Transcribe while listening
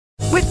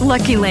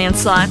Lucky Land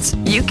Slots,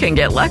 you can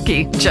get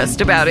lucky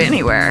just about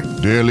anywhere.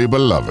 Dearly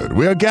beloved,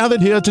 we are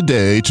gathered here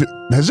today to...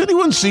 Has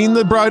anyone seen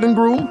the bride and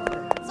groom?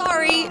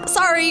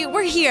 Sorry,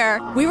 we're here.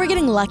 We were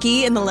getting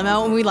lucky in the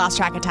limo and we lost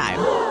track of time.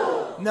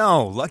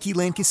 No, Lucky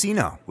Land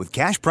Casino, with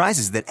cash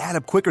prizes that add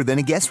up quicker than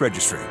a guest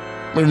registry.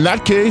 In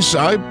that case,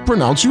 I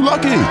pronounce you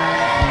lucky.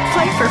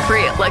 Play for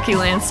free at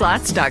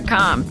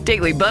LuckyLandSlots.com.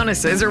 Daily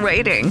bonuses are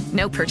waiting.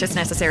 No purchase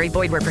necessary.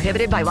 Void where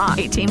prohibited by law.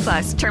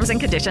 18+. Terms and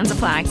conditions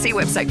apply. See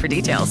website for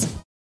details.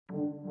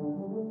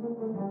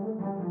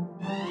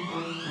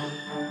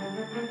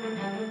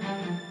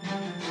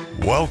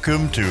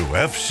 Welcome to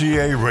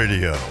FCA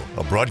Radio,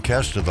 a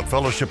broadcast of the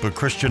Fellowship of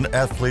Christian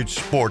Athletes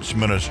Sports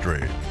Ministry.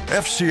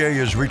 FCA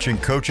is reaching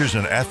coaches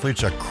and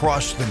athletes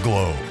across the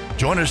globe.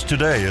 Join us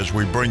today as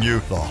we bring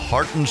you the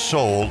heart and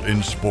soul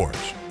in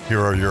sports. Here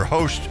are your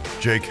hosts,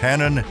 Jake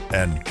Hannon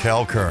and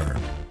Cal Kern.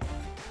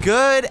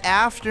 Good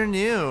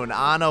afternoon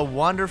on a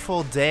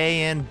wonderful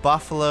day in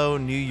Buffalo,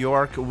 New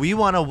York. We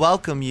want to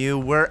welcome you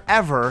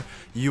wherever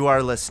you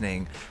are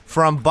listening.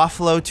 From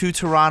Buffalo to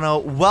Toronto,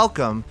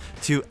 welcome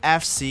to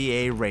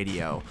FCA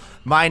Radio.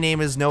 My name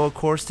is Noah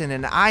Corsten,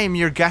 and I am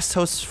your guest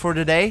host for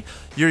today.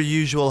 Your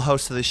usual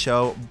host of the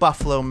show,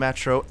 Buffalo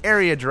Metro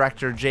Area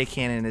Director Jake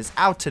Hannon, is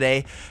out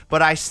today,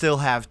 but I still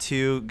have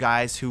two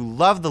guys who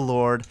love the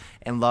Lord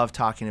and love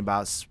talking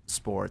about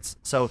sports.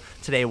 So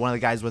today, one of the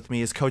guys with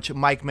me is Coach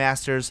Mike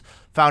Masters,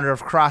 founder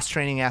of Cross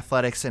Training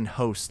Athletics and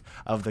host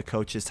of the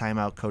Coach's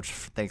Timeout. Coach,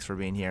 thanks for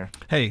being here.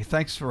 Hey,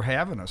 thanks for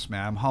having us,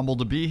 man. I'm humbled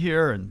to be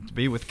here and to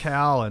be with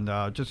Cal, and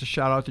just a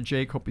shout out to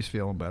Jake. Hope he's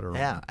feeling better.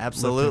 Yeah,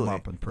 absolutely. Lift him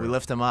up in prayer. We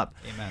lift him up.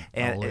 Amen.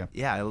 And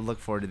yeah, I look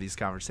forward to these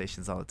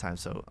conversations all the time,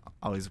 so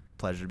always a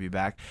pleasure to be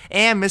back.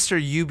 And Mr.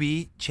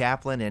 UB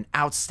chaplain and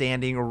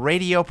outstanding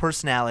radio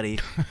personality,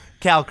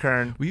 Cal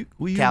Kern.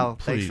 Cal,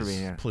 thanks for being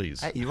here.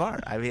 Please. You are.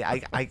 I mean,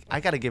 I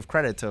got to give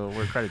credit to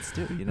where credit's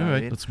due. You know All what right,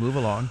 I mean? let's move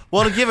along.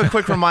 Well, to give a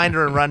quick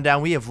reminder and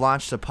rundown, we have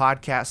launched a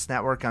podcast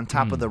network on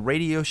top of the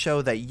radio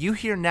show that you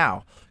hear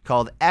now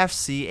called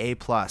FCA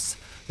Plus.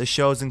 The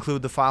shows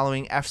include the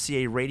following: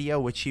 FCA Radio,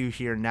 which you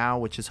hear now,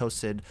 which is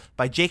hosted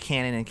by Jake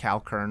Hannon and Cal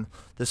Kern;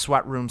 the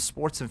Sweat Room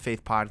Sports and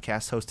Faith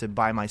podcast, hosted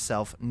by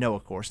myself, Noah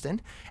Corsten.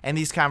 And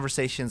these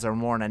conversations are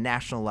more on a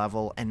national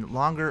level and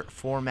longer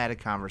formatted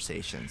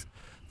conversations.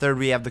 Third,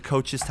 we have the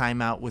Coach's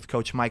Timeout with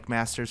Coach Mike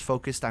Masters,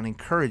 focused on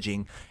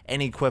encouraging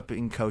and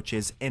equipping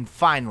coaches. And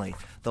finally,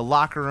 the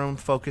Locker Room,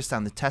 focused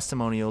on the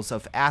testimonials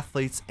of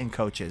athletes and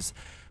coaches.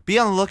 Be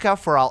on the lookout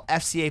for all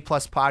FCA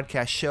Plus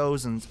podcast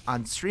shows and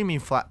on streaming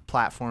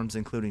platforms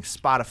including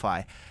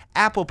Spotify,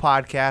 Apple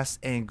Podcasts,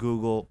 and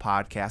Google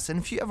Podcasts. And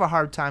if you have a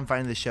hard time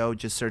finding the show,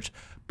 just search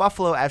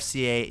Buffalo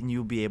FCA and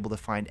you'll be able to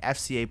find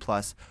FCA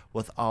Plus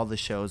with all the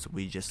shows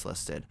we just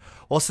listed.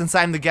 Well, since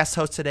I'm the guest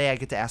host today, I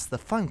get to ask the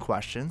fun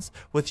questions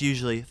with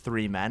usually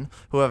three men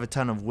who have a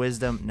ton of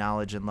wisdom,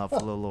 knowledge, and love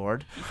for the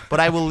Lord. But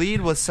I will lead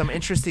with some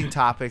interesting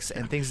topics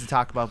and things to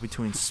talk about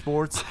between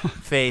sports,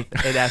 faith,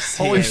 and FCA.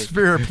 Holy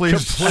Spirit,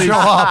 please show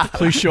up.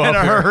 Please show up in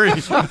a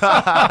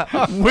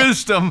hurry.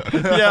 Wisdom.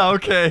 Yeah,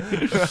 okay.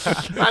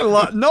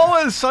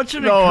 Noah is such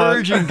an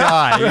encouraging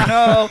guy, you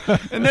know.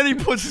 And then he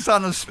puts us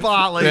on the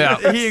spot. Like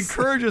he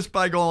encourages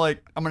by going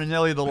like, "I'm going to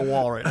nail you to the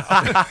wall right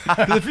now."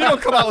 Because if you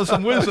don't come out with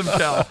some wisdom,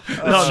 Cal,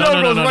 the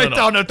show goes right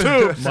down the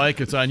tube.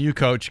 Mike, it's on you,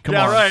 Coach. Come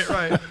on. Yeah,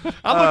 right.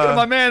 I'm looking at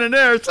my man in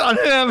there. It's on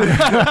him.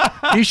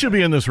 He should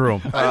be in this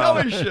room. I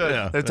know he should.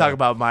 Yeah. They're talking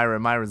about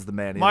Myron. Myron's the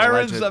man. He's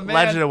Myron's legend, the man.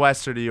 Legend of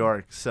Western New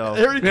York. So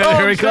Here he comes.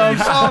 Here he comes.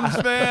 Here he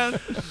comes, man.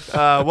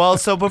 Well,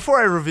 so before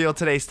I reveal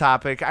today's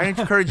topic, I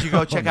encourage you to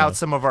go check out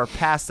some of our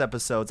past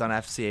episodes on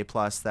FCA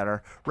Plus that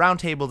are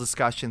roundtable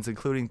discussions,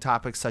 including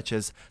topics such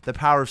as the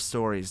power of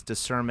stories,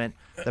 discernment,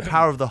 the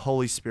power of the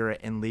Holy Spirit,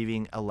 and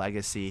leaving a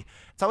legacy.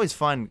 It's always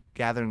fun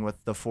gathering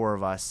with the four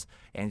of us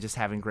and just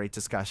having great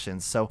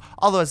discussions. So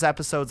all those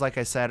episodes, like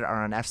I said,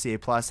 are on FCA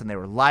Plus, and they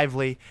were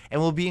lively and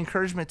will be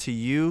encouragement to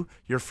you,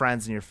 your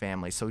friends, and your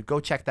family. So go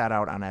check that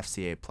out on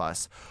FCA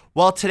Plus.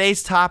 Well,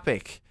 today's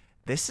topic,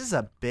 this is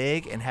a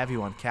big and heavy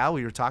one. Cal,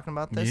 we were talking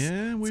about this.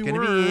 Yeah, we It's going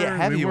were. to be a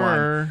heavy We one.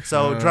 were.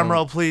 So drum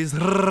roll, please.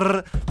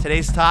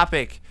 Today's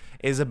topic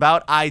is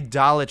about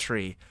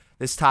idolatry.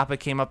 This topic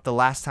came up the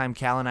last time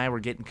Cal and I were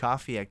getting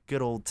coffee at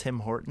good old Tim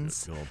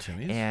Hortons. Good old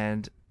Timmy's.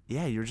 And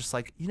yeah, you're just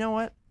like, you know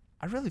what?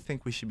 I really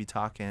think we should be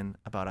talking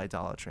about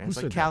idolatry. I Who was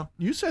like, said Cal. that?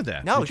 You said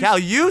that. No, Did you? Cal,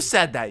 you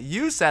said that.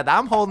 You said that.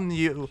 I'm holding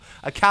you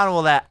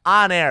accountable to that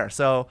on air.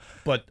 So,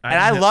 But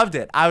I loved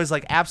it. I was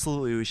like,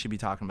 absolutely, we should be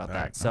talking about that.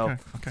 right. So,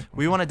 Okay.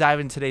 we want to dive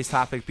into today's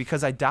topic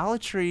because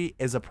idolatry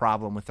is a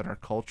problem within our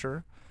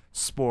culture,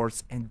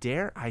 sports, and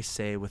dare I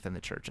say within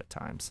the church at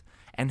times.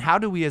 And how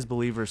do we as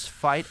believers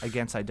fight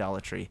against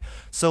idolatry?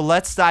 So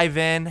let's dive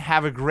in,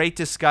 have a great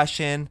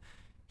discussion.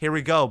 Here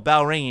we go.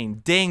 Bell ringing.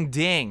 Ding,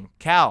 ding.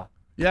 Cal,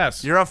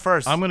 Yes. you're up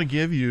first. I'm going to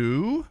give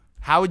you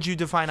How would you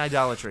define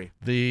idolatry?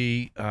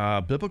 the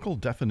biblical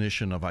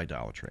definition of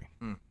idolatry.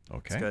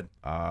 Okay. That's good.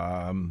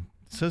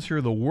 It says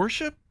here the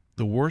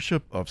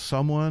worship of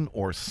someone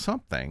or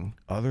something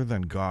other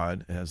than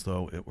God as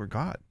though it were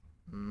God.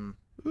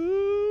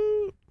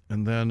 Ooh.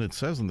 And then it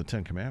says in the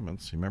 10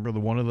 Commandments, remember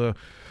one of the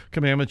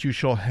commandments, you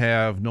shall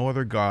have no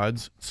other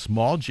gods,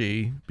 small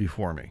g,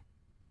 before me.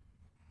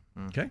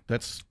 Okay,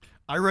 that's...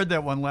 I read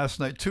that one last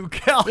night too,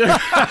 Cal. I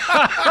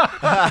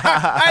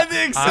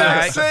the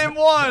exact same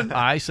one.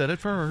 I said it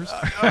first.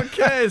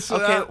 Okay,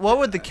 so what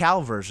would the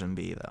Cal version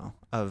be, though?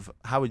 Of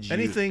how would you...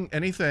 Anything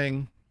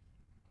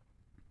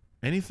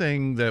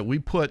that we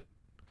put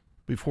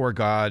before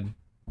God,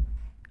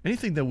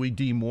 anything that we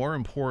deem more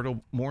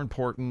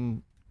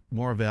important,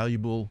 more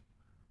valuable,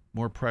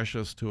 more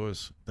precious to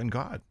us than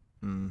God.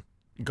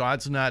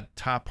 God's not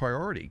top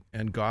priority,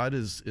 and God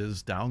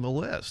is down the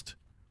list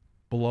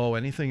below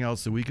anything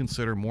else that we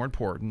consider more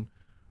important.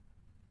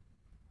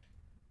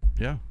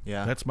 Yeah.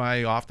 That's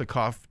my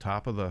off-the-cuff,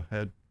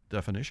 top-of-the-head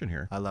definition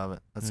here. I love it.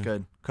 That's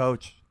good.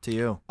 Coach, to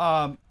you.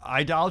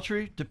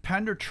 Idolatry,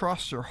 depend or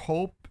trust or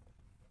hope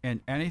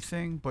in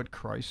anything but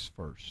Christ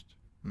first.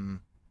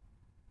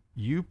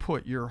 You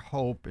put your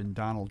hope in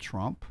Donald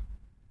Trump.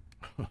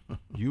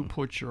 You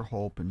put your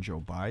hope in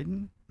Joe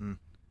Biden.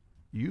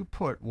 You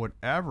put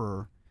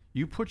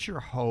your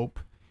hope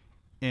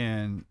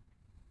in,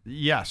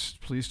 yes,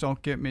 please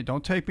don't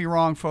take me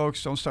wrong,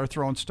 folks. Don't start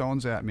throwing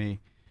stones at me.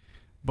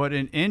 But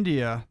in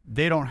India,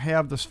 they don't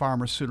have those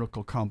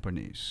pharmaceutical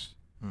companies.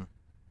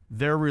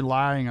 They're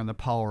relying on the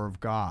power of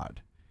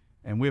God.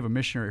 And we have a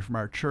missionary from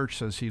our church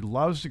says he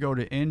loves to go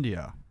to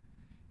India.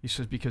 He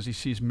says because he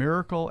sees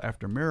miracle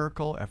after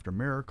miracle after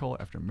miracle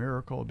after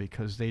miracle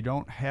because they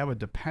don't have a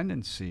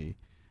dependency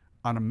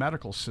on a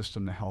medical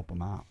system to help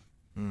them out.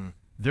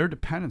 Their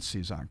dependency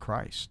is on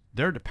Christ.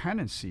 Their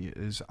dependency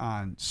is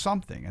on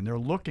something, and they're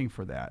looking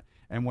for that.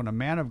 And when a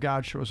man of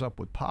God shows up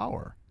with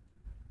power,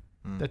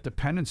 that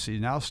dependency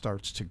now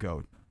starts to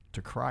go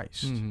to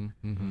Christ.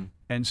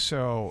 And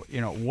so,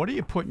 what are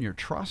you putting your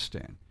trust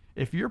in?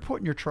 If you're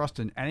putting your trust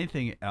in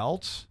anything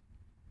else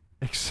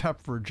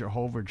except for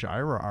Jehovah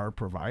Jireh, our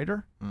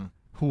provider,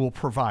 who will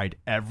provide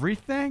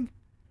everything,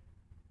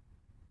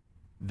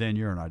 then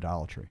you're in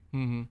idolatry.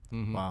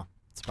 Wow.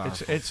 It's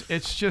powerful.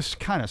 It's just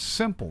kind of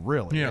simple,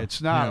 really. Yeah.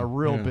 It's not a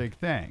real big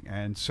thing.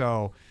 And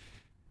so,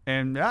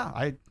 can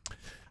I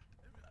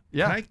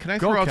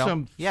throw out Cal.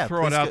 some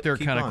throw it out there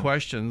kind of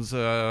questions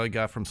I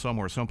got from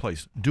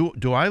someplace.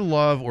 Do I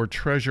love or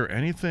treasure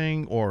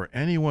anything or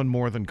anyone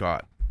more than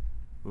God?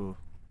 Ooh.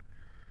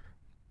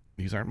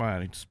 These aren't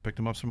mine. I just picked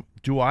them up.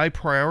 Do I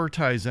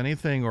prioritize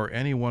anything or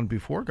anyone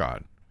before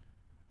God?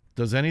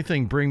 Does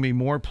anything bring me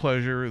more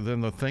pleasure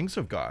than the things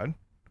of God?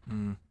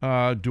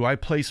 Do I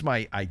place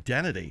my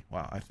identity?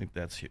 Wow, I think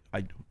that's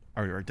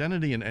our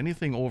identity in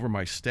anything over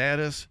my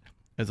status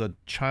as a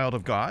child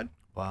of God?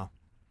 Wow.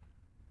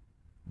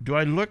 Do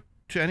I look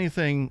to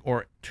anything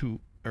do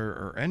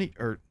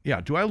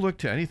I look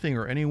to anything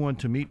or anyone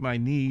to meet my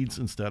needs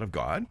instead of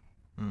God?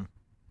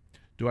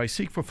 Do I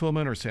seek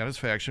fulfillment or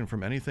satisfaction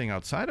from anything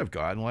outside of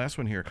God? And the last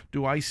one here,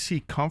 do I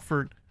seek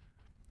comfort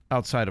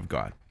outside of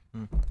God?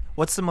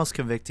 What's the most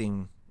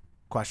convicting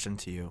question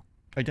to you?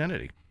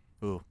 Identity.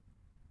 Ooh.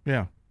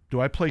 Yeah.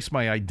 Do I place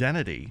my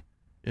identity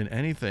in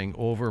anything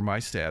over my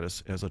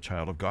status as a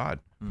child of God?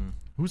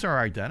 Who's our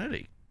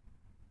identity?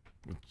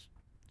 It's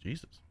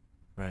Jesus.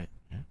 Right.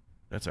 Yeah.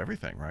 That's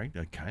everything, right?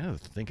 I kind of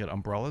think it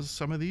umbrellas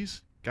some of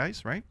these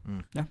guys, right?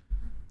 Yeah.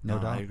 No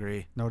doubt. I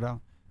agree. No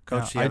doubt.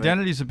 Coach,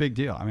 identity is a big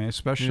deal. I mean,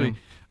 especially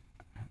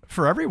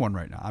for everyone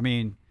right now. I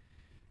mean,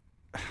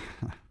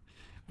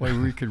 boy,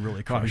 we could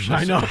really crush this.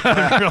 I know.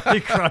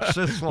 Really crush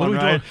this one,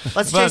 right?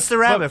 Let's chase the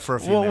rabbit for a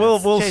few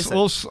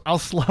minutes. I'll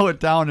slow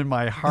it down in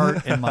my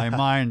heart and my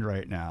mind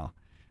right now.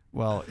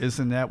 Well,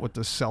 isn't that what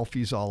the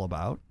selfie's all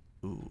about?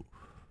 Ooh.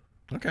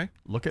 Okay.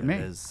 Look at me.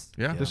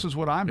 Yeah. This is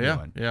what I'm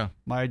doing. Yeah.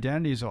 My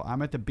identity is,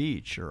 I'm at the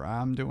beach, or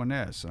I'm doing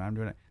this, and I'm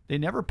doing it. They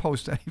never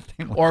post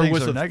anything when or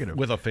things are negative.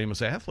 with a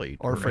famous athlete.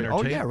 Or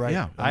yeah, right.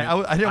 Yeah.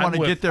 I didn't want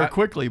to get there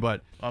quickly,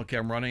 but... Okay,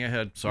 I'm running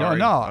ahead. Sorry.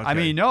 No. Okay. I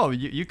mean,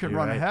 you could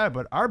run ahead,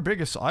 but our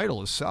biggest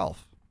idol is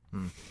self.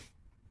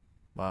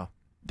 Wow.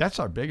 That's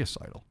our biggest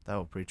idol. That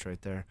will preach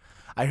right there.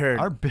 I heard...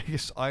 Our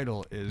biggest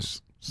idol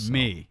is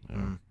me.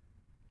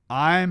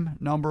 I'm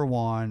number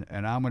one,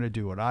 and I'm going to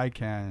do what I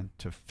can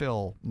to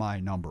fill my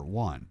number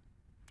one.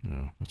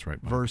 Yeah, that's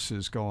right. Mike.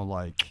 Versus going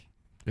like...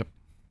 Yep.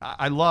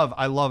 I love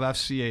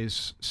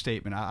FCA's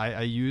statement.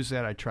 I use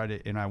that. I try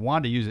to, and I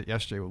wanted to use it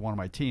yesterday with one of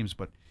my teams,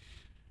 but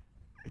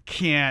I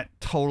can't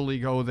totally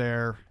go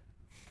there.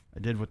 I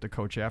did with the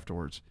coach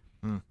afterwards.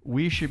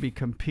 We should be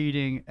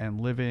competing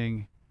and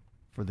living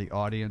for the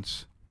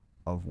audience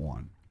of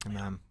one.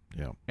 Amen.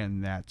 Yeah.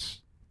 And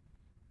that's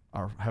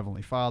our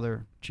Heavenly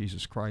Father,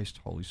 Jesus Christ,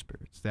 Holy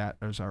Spirit. That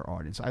is our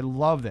audience. I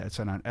love that.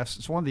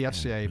 It's one of the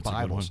FCA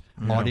Bibles,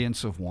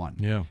 audience of one.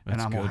 Yeah,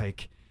 and I'm good.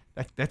 like,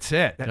 that's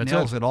it. That that's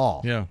nails it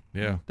all.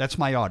 Yeah. That's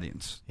my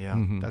audience. Yeah.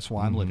 That's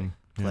why I'm living.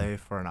 Play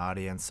for an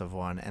audience of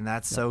one. And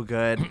that's so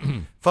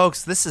good.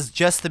 Folks, this is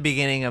just the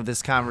beginning of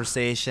this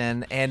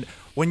conversation. And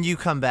when you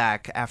come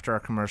back after our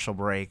commercial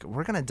break,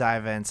 we're going to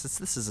dive in, since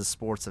this is a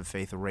Sports of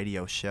Faith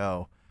radio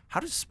show, how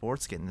does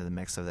sports get into the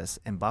mix of this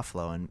in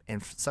Buffalo and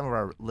some of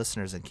our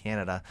listeners in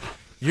Canada?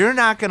 You're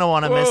not going to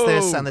want to miss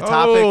this on the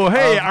topic. Oh,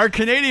 hey, our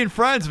Canadian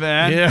friends,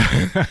 man.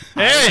 Yeah.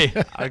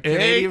 A, our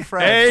Canadian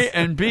friends. A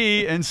and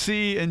B and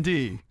C and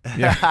D.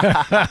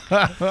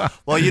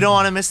 Well, you don't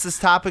want to miss this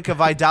topic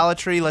of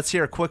idolatry. Let's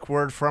hear a quick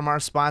word from our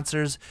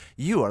sponsors.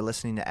 You are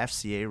listening to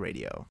FCA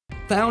Radio.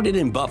 Founded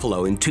in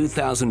Buffalo in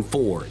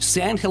 2004,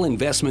 Sandhill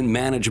Investment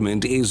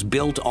Management is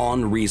built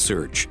on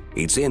research.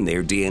 It's in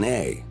their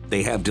DNA.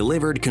 They have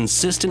delivered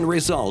consistent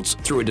results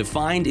through a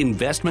defined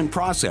investment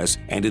process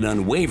and an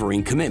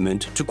unwavering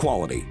commitment to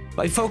quality.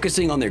 By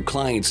focusing on their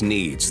clients'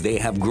 needs, they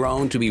have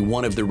grown to be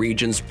one of the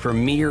region's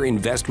premier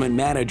investment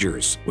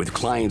managers, with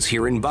clients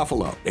here in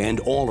Buffalo and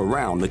all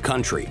around the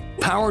country.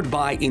 Powered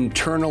by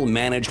internal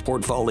managed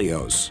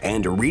portfolios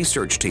and a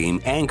research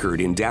team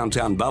anchored in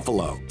downtown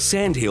Buffalo,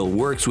 Sandhill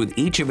works with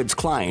each of its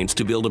clients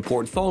to build a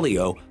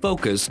portfolio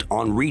focused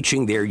on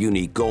reaching their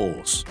unique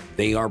goals.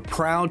 They are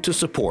proud to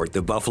support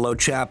the Buffalo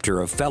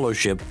chapter of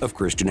Fellowship of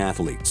Christian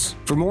Athletes.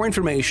 For more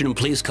information,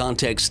 please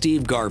contact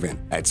Steve Garvin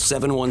at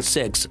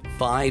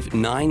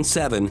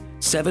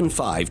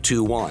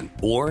 716-597-7521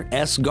 or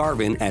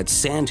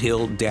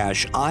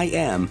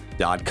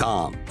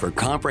sgarvin@sandhill-im.com. For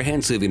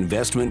comprehensive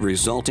investment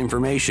result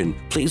information,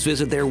 please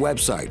visit their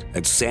website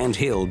at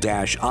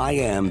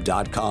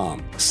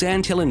sandhill-im.com.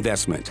 Sandhill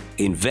Investment.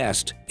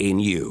 Invest in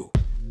you.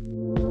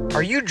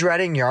 Are you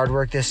dreading yard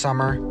work this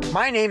summer?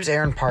 My name's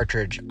Aaron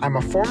Partridge. I'm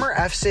a former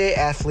FCA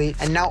athlete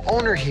and now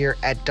owner here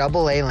at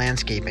AA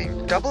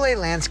Landscaping. AA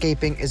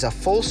Landscaping is a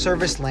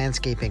full-service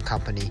landscaping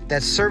company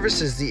that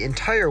services the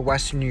entire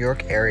Western New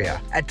York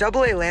area. At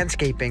AA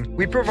Landscaping,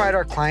 we provide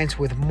our clients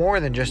with more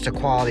than just a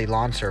quality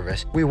lawn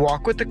service. We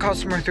walk with the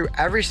customer through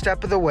every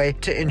step of the way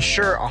to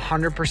ensure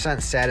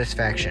 100%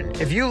 satisfaction.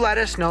 If you let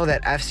us know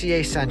that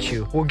FCA sent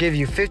you, we'll give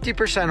you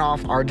 50%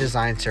 off our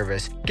design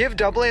service.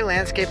 Give AA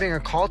Landscaping a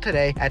call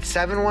today at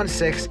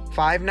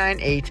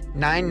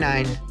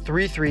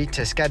 716-598-9933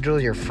 to schedule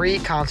your free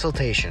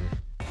consultation.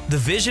 The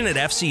vision at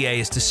FCA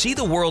is to see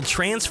the world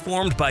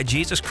transformed by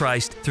Jesus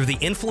Christ through the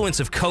influence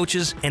of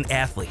coaches and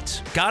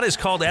athletes. God has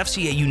called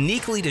FCA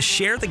uniquely to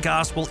share the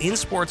gospel in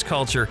sports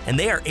culture, and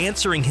they are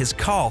answering His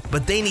call,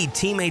 but they need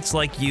teammates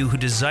like you who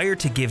desire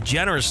to give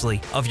generously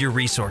of your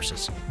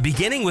resources.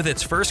 Beginning with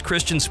its first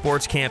Christian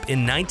sports camp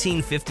in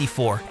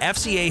 1954,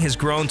 FCA has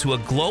grown to a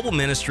global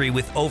ministry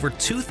with over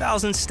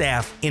 2,000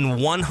 staff in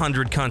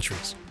 100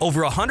 countries.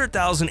 Over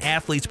 100,000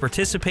 athletes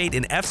participate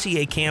in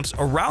FCA camps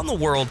around the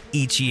world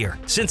each year.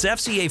 Since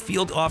FCA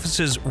field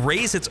offices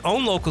raise its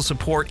own local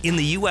support in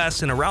the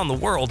U.S. and around the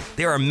world,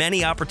 there are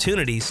many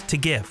opportunities to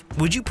give.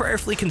 Would you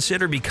prayerfully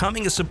consider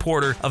becoming a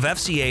supporter of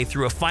FCA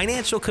through a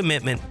financial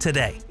commitment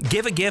today?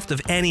 Give a gift of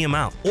any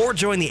amount, or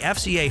join the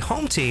FCA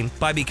home team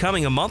by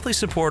becoming a monthly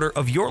supporter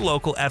of your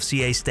local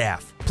FCA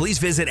staff. Please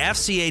visit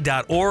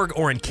FCA.org,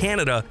 or in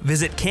Canada,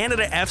 visit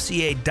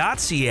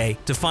CanadaFCA.ca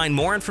to find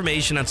more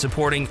information on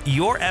supporting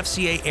your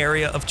FCA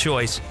area of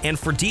choice and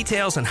for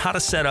details on how to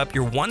set up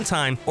your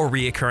one-time or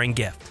reoccurring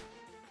gift.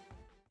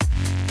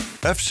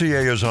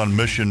 FCA is on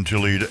mission to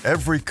lead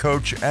every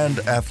coach and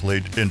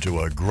athlete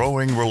into a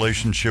growing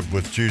relationship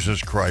with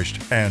Jesus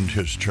Christ and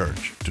His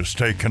church. To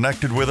stay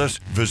connected with us,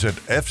 visit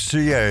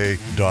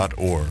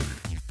FCA.org.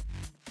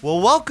 Well,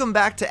 welcome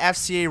back to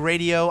FCA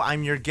Radio.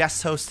 I'm your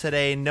guest host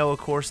today, Noah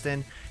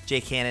Corsten.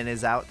 Jake Hannon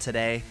is out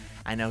today.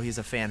 I know he's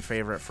a fan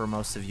favorite for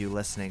most of you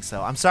listening,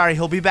 so I'm sorry.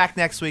 He'll be back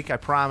next week, I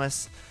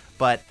promise.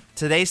 But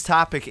today's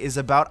topic is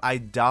about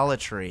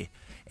idolatry.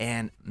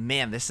 And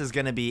man, this is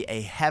going to be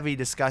a heavy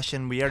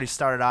discussion. We already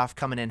started off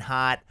coming in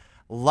hot.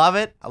 Love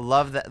it. I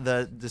love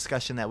the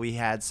discussion that we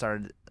had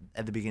started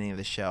at the beginning of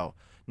the show.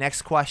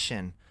 Next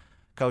question.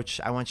 Coach,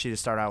 I want you to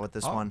start out with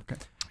this one.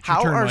 Okay.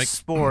 How turn, are Mike.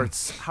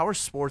 sports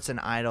an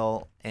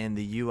idol in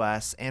the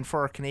U.S. and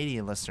for our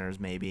Canadian listeners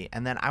maybe?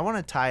 And then I want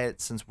to tie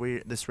it, since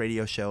this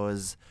radio show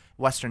is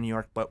Western New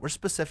York, but we're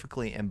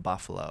specifically in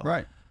Buffalo.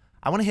 Right.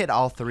 I want to hit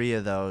all three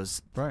of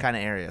those kind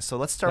of areas. So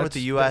let's start with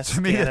the U.S.,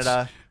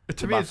 Canada,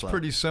 To me, it's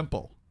pretty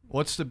simple.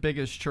 What's the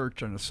biggest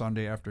church on a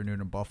Sunday afternoon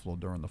in Buffalo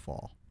during the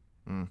fall?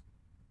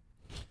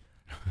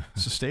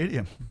 It's the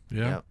stadium.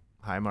 Yeah. Yep.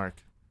 Hi,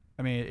 Mark.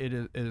 I mean,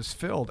 it is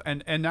filled.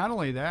 And not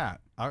only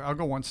that, I'll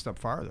go one step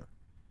farther.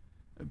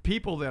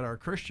 People that are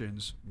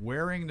Christians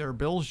wearing their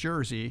Bills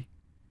jersey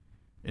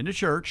into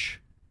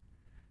church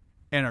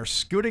and are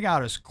scooting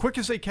out as quick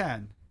as they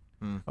can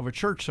of a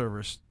church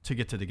service to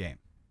get to the game.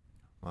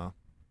 Wow.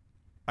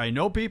 I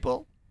know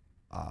people,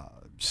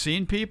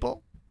 seen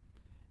people.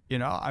 You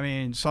know, I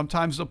mean,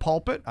 sometimes the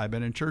pulpit, I've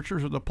been in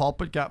churches where the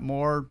pulpit got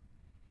more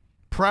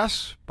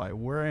press by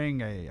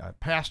wearing a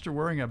pastor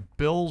wearing a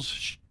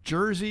Bills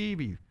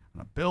jersey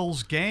on a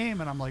Bills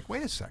game. And I'm like,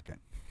 wait a second.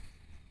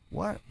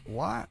 What?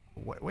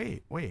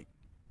 Wait.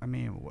 I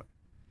mean, what?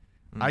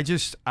 I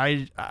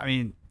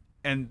mean,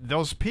 and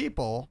those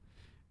people,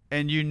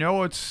 and you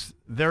know it's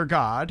their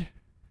God.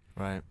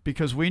 Right.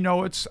 Because we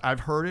know I've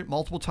heard it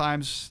multiple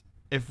times.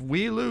 If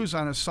we lose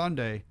on a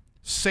Sunday,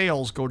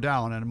 sales go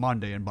down on a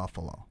Monday in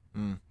Buffalo.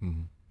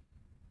 Mm-hmm.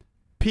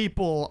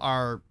 People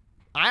are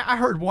I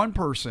heard one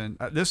person,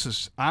 this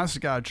is honest to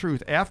God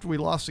truth, after we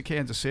lost to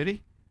Kansas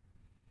City,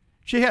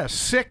 she had a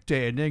sick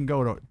day and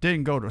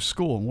didn't go to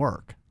school and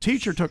work.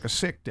 Teacher took a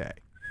sick day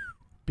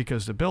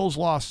because the Bills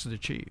lost to the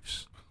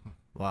Chiefs.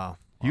 Wow.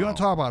 You want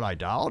to talk about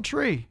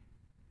idolatry?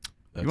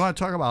 You want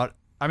to talk about,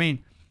 I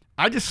mean,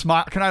 I just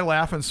smile. Can I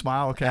laugh and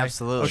smile? Okay.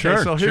 Absolutely.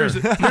 Okay, so here's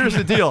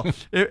the deal.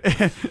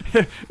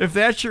 If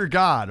that's your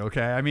God,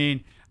 okay, I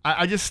mean,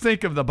 I just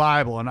think of the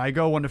Bible and I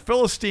go, when the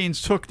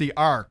Philistines took the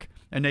ark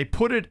and they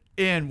put it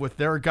in with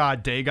their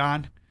god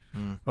Dagon,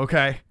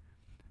 okay,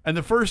 and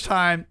the first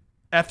time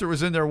after it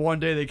was in there one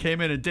day, they came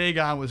in and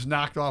Dagon was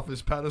knocked off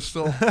his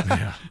pedestal.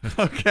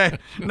 Okay.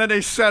 And then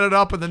they set it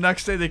up, and the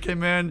next day they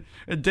came in,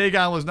 and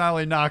Dagon was not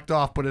only knocked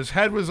off, but his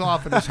head was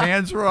off and his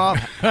hands were off.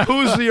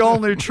 Who's the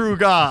only true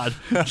God?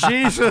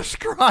 Jesus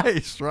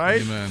Christ,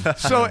 right? Amen.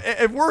 So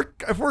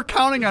if we're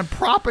counting on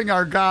propping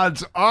our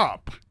gods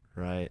up,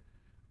 right,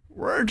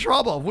 we're in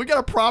trouble. If we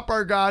got to prop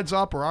our gods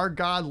up, or our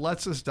God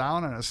lets us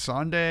down on a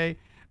Sunday,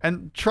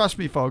 and trust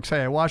me, folks, hey,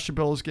 I watched the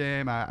Bills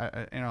game.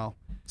 I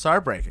it's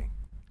heartbreaking.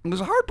 It was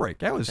a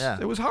heartbreak. It was hard.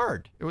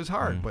 It was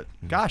hard. Yeah. But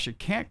gosh, it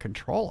can't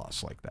control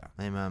us like that.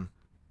 Amen.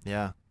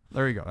 Yeah.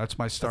 There you go. That's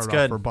my start That's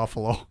off for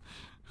Buffalo.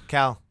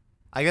 Cal,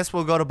 I guess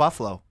we'll go to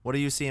Buffalo. What do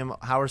you see in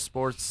Howard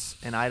Sports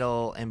and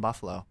Idol in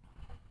Buffalo?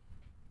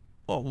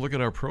 Well, look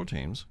at our pro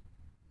teams.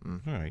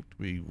 All right,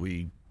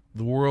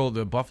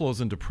 the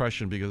Buffalo's in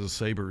depression because the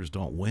Sabres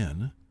don't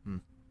win,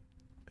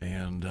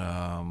 and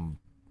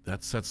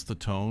that sets the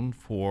tone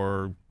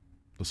for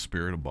the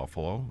spirit of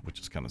Buffalo, which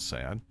is kind of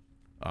sad.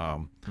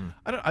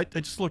 I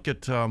just look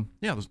at the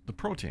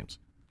pro teams.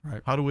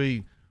 Right? How do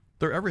we?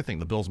 They're everything.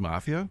 The Bills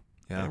Mafia.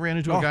 Yeah. I ran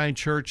into a guy in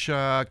church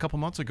a couple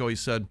months ago. He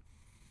said,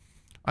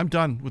 "I'm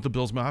done with the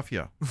Bills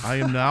Mafia. I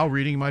am now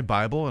reading my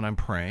Bible and I'm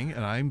praying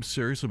and I'm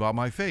serious about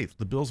my faith.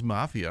 The Bills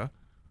Mafia,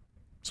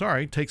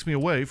 takes me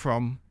away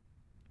from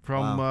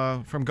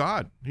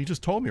God." He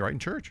just told me right in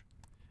church.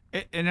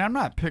 And I'm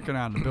not picking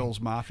on the Bills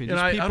Mafia. And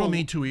I don't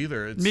mean to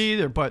either. Me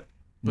either, but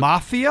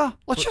Mafia?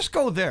 Let's just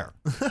go there.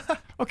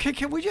 Okay,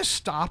 can we just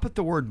stop at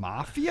the word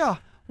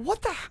Mafia?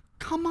 What the?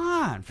 Come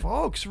on,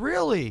 folks,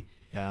 really?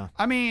 Yeah.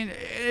 I mean,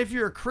 if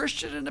you're a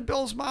Christian in the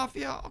Bills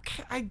Mafia,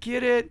 okay, I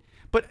get it.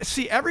 But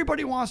see,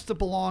 everybody wants to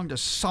belong to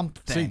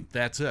something. See,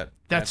 that's it.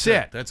 That's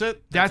it. That's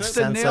it. That's the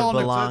Sense nail of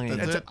in belonging.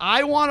 That's it.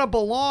 I want to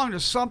belong to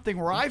something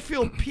where I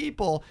feel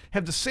people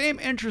have the same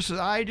interests as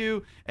I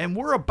do, and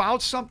we're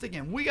about something,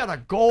 and we got a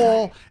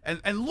goal.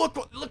 And look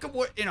at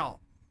what,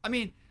 I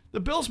mean, the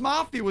Bills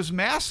Mafia was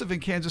massive in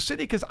Kansas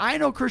City because I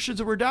know Christians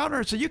that were down there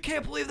and said, "You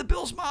can't believe the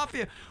Bills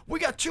Mafia. We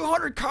got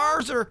 200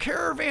 cars that are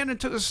caravanning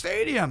into the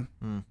stadium."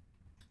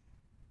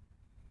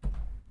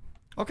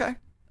 Okay.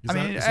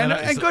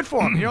 And good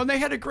for them. And they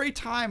had a great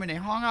time and they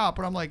hung out.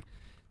 But I'm like,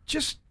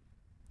 just.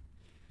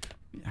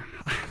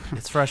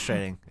 It's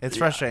frustrating. It's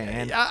frustrating.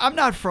 And I'm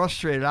not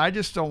frustrated. I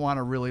just don't want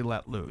to really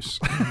let loose.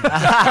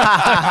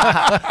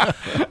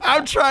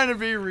 I'm trying to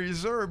be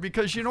reserved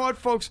because you know what,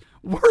 folks?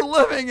 We're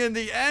living in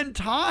the end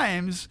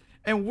times,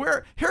 and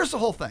here's the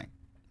whole thing.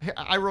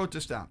 I wrote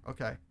this down.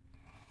 Okay.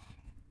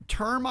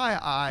 Turn my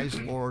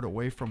eyes, Lord,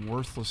 away from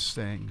worthless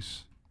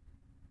things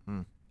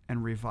and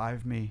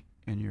revive me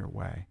in your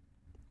way.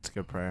 It's a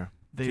good prayer.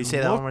 Can you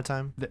say that one more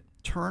time?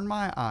 Turn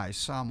my eyes,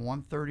 Psalm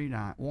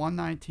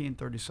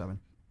 119:37.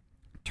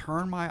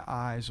 Turn my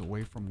eyes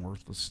away from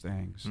worthless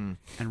things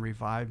and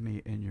revive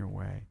me in your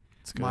way.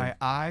 My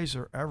eyes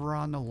are ever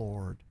on the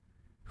Lord,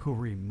 who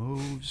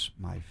removes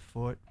my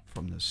foot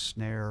from the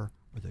snare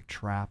or the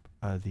trap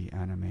of the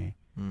enemy.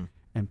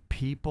 And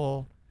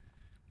people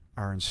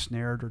are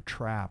ensnared or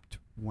trapped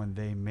when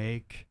they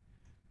make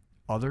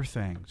other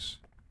things,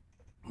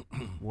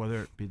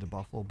 whether it be the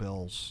Buffalo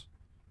Bills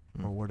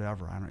or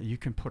whatever. I don't know. You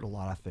can put a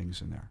lot of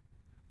things in there.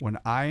 When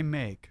I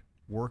make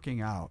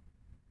working out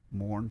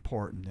more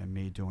important than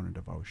me doing a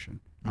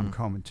devotion, I'm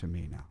coming to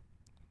me now.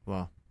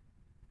 Wow.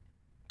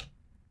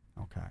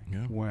 Okay.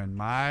 Yeah. When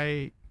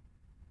my,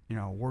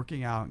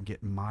 working out and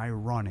getting my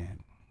run in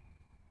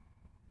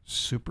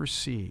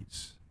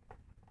supersedes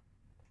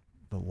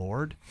the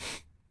Lord,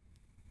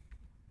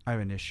 I have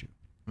an issue.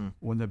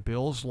 When the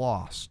Bills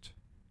lost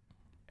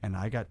and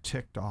I got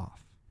ticked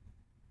off,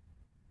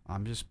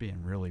 I'm just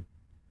being really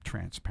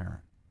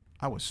transparent.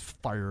 I was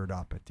fired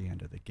up at the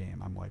end of the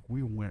game. I'm like,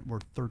 we're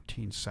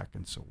 13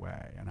 seconds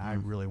away, and I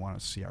really want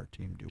to see our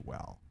team do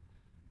well.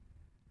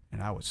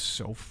 And I was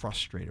so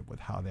frustrated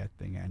with how that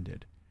thing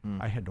ended.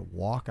 I had to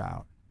walk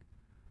out,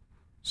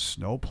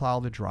 snowplow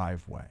the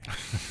driveway.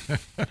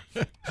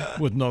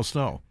 With no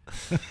snow.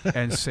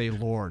 And say,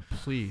 "Lord,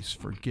 please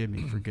forgive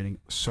me for getting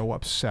so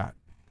upset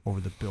over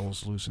the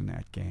Bills losing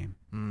that game."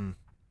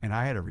 And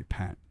I had to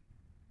repent.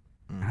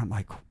 And I'm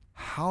like,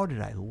 how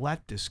did I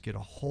let this get a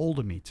hold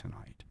of me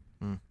tonight?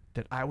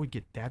 That I would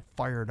get that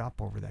fired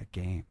up over that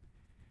game.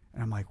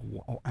 And I'm like,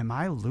 am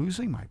I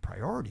losing my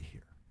priority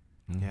here?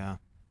 Yeah.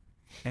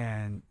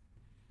 And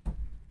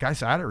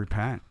guys, I had to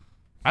repent.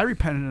 I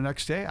repented the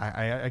next day.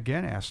 I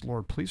again asked,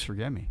 "Lord, please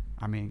forgive me."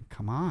 I mean,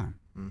 come on.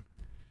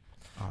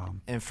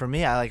 And for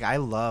me, I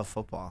love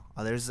football.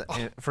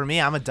 For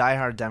me, I'm a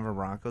diehard Denver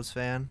Broncos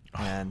fan,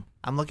 and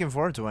I'm looking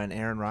forward to when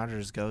Aaron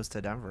Rodgers goes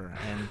to Denver,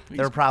 and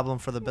they're a problem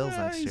for the Bills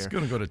next year. He's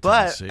going to go to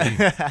Tennessee.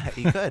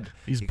 He could.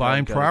 He's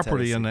buying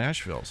property in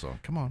Nashville, so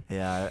come on.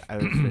 Yeah,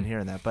 I've been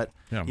hearing that, but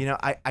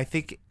I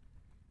think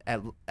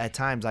at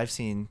times I've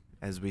seen,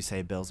 as we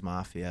say, Bills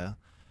Mafia,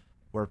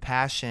 where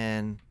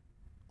passion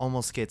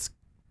almost gets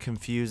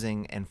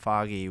confusing and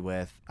foggy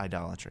with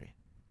idolatry,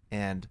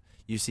 and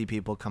you see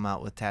people come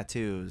out with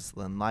tattoos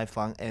and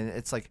lifelong, and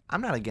it's like,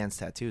 I'm not against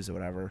tattoos or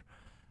whatever,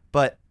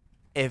 but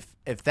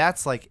if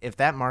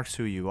that marks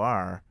who you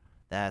are,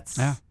 that's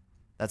a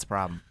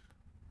problem.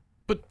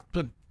 But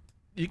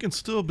you can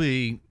still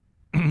be,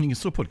 you can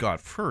still put God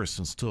first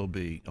and still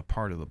be a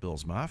part of the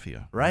Bills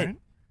Mafia, right?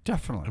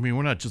 Definitely. I mean,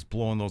 we're not just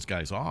blowing those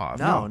guys off.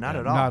 No, not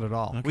at all. Not at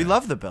all. Okay. We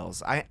love the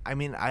Bills. I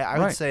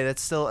would say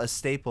that's still a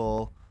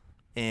staple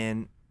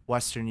in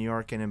Western New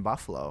York and in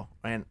Buffalo,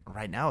 and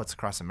right now it's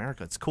across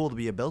America. It's cool to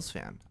be a Bills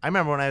fan. I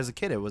remember when I was a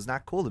kid, it was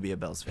not cool to be a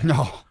Bills fan.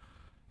 No.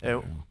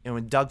 And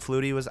when Doug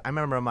Flutie was, I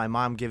remember my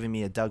mom giving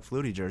me a Doug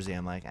Flutie jersey.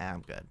 I'm like,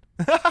 I'm good.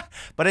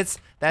 But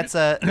that's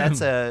a his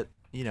cereal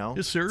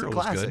it's a was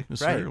classic, good.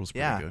 His right? cereal was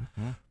pretty good.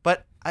 Yeah.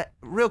 But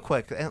real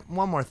quick, and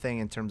one more thing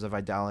in terms of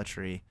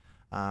idolatry,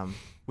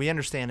 we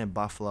understand in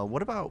Buffalo.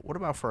 What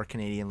about for our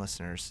Canadian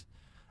listeners?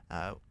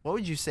 What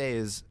would you say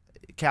is,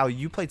 Cal,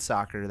 you played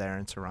soccer there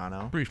in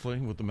Toronto. Briefly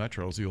with the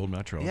Metros, the old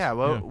Metros. Yeah,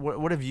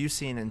 what have you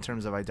seen in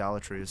terms of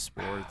idolatry of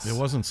sports? It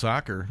wasn't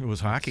soccer, it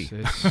was hockey.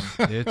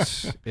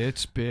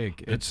 It's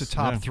big. It's the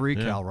top three,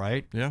 Cal,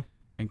 right? Yeah.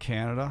 In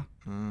Canada.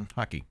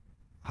 Hockey,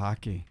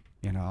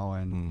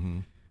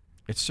 and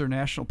it's their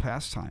national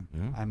pastime.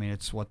 Yeah. I mean,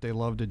 it's what they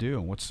love to do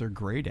and what's they're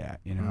great at,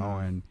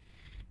 and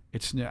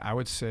it's, I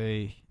would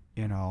say,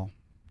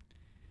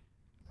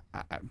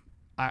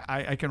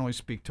 I can only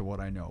speak to what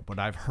I know, but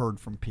I've heard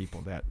from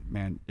people that,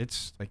 man,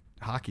 it's like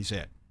hockey's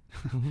it.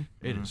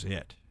 It is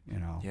it,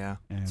 Yeah,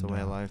 and, it's a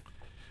way of life.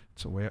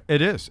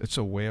 It is. It's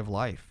a way of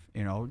life.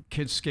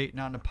 Kids skating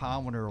on the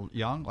pond when they're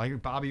young,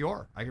 like Bobby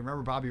Orr. I can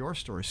remember Bobby Orr's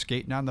story,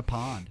 skating on the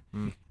pond.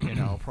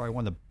 Probably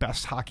one of the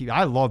best hockey.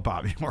 I love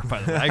Bobby Orr,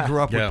 by the way. I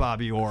grew up with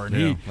Bobby Orr,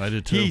 and I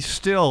did too. He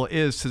still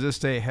is, to this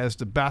day, has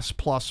the best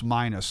plus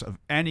minus of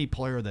any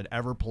player that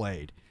ever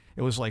played.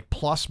 It was like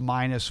plus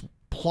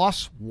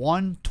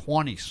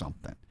 120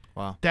 something.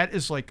 Wow. That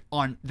is like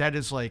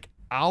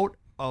out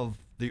of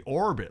the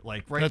orbit.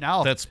 Like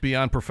now, that's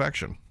beyond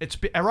perfection. It's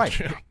right.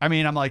 I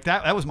mean, I'm like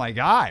that was my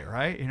guy,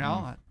 right?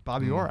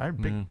 Bobby Orr. I had a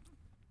big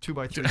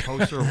 2x3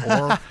 poster of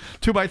Orr,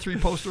 2x3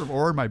 poster of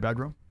Orr in my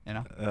bedroom.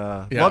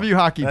 Love you,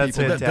 hockey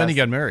people. Then he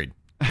got married.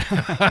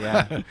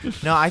 Yeah.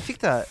 No, I think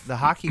the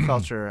hockey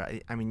culture.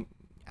 I mean,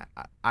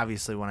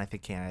 obviously, when I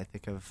think Canada, I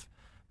think of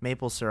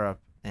maple syrup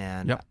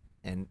and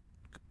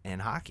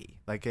hockey.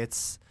 Like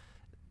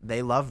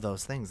they love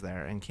those things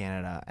there in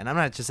Canada. And I'm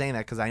not just saying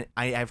that because I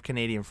have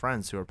Canadian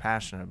friends who are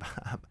passionate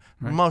about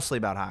mostly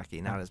about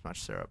hockey, not as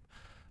much syrup.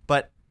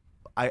 But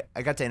I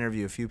got to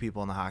interview a few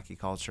people in the hockey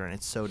culture, and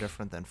it's so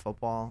different than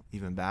football,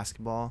 even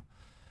basketball,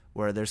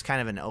 where there's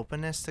kind of an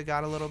openness to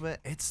God a little bit.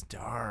 It's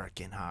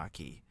dark in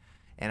hockey.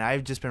 And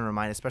I've just been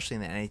reminded, especially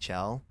in the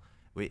NHL,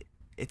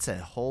 it's a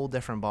whole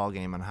different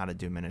ballgame on how to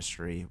do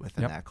ministry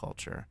within that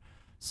culture.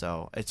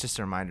 So it's just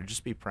a reminder,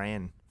 just be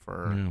praying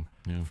for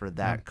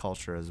that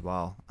culture as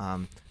well.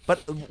 But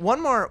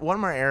one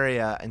more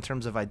area in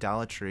terms of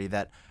idolatry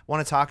that I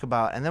want to talk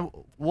about, and then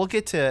we'll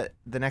get to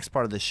the next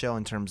part of the show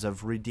in terms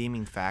of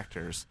redeeming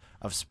factors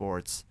of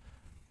sports.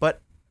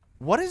 But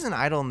what is an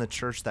idol in the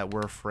church that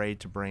we're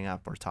afraid to bring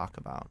up or talk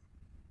about?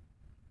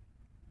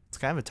 It's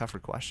kind of a tougher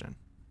question.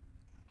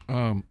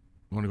 Want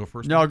to go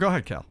first? No, go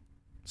ahead, Cal.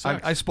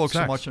 I spoke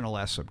Sex. so much in the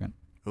last segment.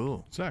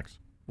 Ooh. Sex.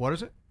 What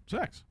is it?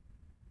 Sex.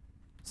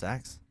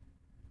 Sex.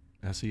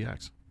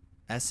 SEX.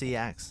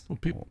 SEX. Well,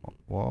 people.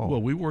 Whoa.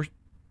 Well, we were.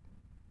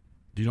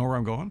 Do you know where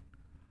I'm going?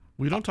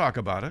 We don't talk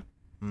about it.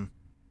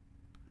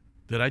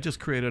 Did I just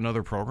create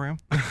another program?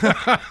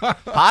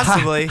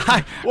 Possibly.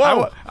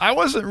 I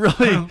wasn't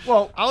really.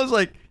 Well, I was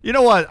like, you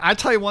know what? I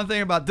tell you one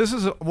thing about this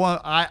is one.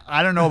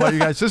 I don't know about you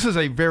guys. This is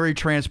a very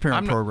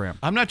transparent program.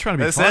 I'm not trying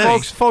to be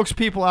funny. Folks,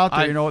 people out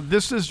there,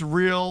 this is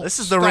real. This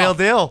is the real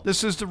deal.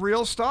 This is the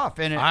real stuff.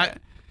 And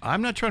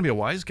I'm not trying to be a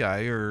wise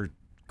guy or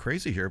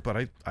crazy here,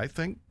 but I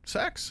think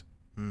sex.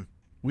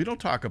 We don't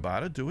talk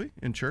about it, do we,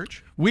 in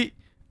church?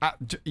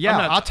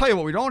 I'll tell you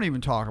what we don't even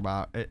talk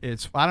about.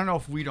 I don't know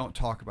if we don't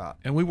talk about.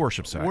 And we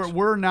worship sex.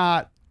 We're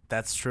not.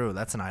 That's true.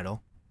 That's an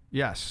idol.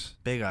 Yes.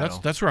 Big idol.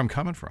 That's where I'm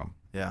coming from.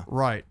 Yeah.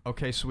 Right.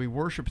 Okay, so we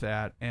worship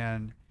that,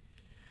 and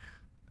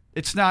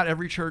it's not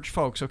every church,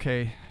 folks,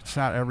 okay? It's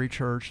not every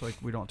church. Like,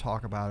 we don't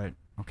talk about it,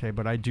 okay?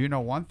 But I do know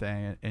one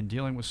thing, in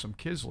dealing with some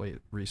kids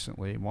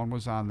recently. One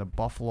was on the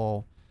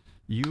Buffalo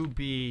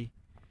UB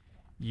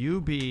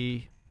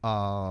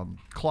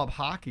club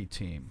hockey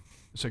team.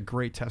 It's a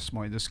great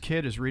testimony. This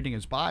kid is reading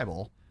his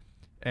Bible,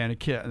 and a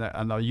kid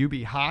on the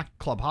UB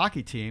club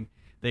hockey team,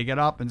 they get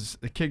up, and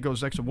the kid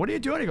goes next to him, "What are you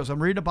doing?" He goes,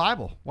 "I'm reading the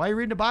Bible." "Why are you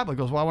reading the Bible?" He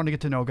goes, "Well, I want to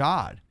get to know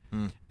God."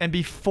 And in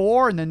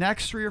the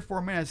next 3 or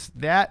 4 minutes,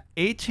 that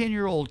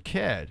 18-year-old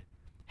kid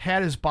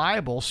had his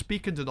Bible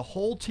speaking to the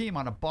whole team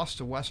on a bus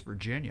to West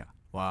Virginia.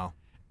 Wow.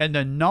 And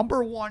the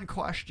number one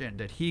question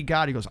that he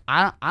got, he goes,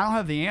 I don't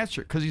have the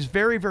answer, because he's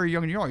very, very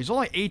young in the Lord. He's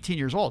only 18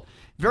 years old,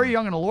 very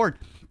young in the Lord.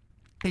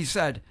 He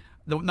said,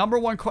 the number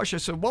one question, I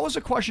said, what was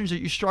the questions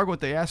that you struggled with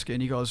to ask?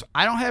 And he goes,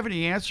 I don't have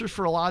any answers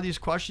for a lot of these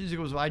questions. He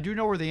goes, well, I do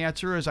know where the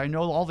answer is. I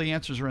know all the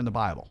answers are in the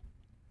Bible.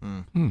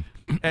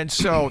 And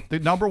so the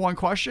number one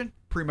question,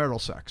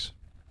 premarital sex.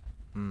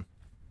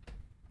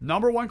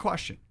 Number one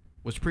question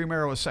was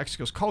premarital sex. He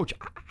goes, Coach,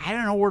 I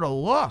don't know where to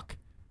look.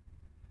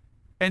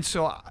 And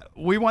so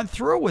we went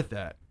through with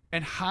that.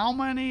 And how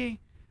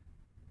many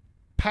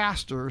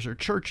pastors or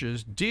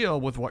churches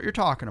deal with what you're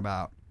talking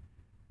about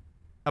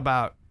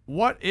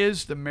what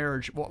is the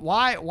marriage?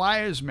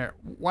 Why is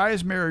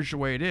marriage the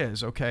way it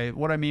is? Okay,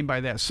 what I mean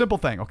by that, simple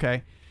thing.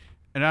 Okay,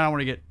 and I don't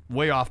want to get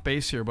way off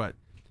base here, but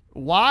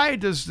why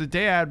does the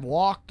dad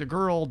walk the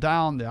girl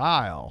down the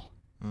aisle,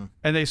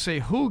 and they say,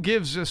 who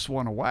gives this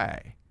one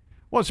away?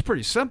 Well, it's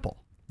pretty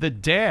simple. The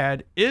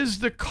dad is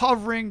the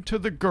covering to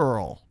the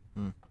girl,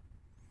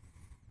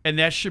 and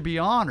that should be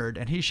honored,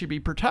 and he should be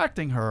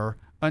protecting her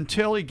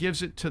until he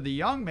gives it to the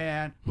young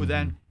man, who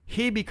then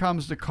he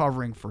becomes the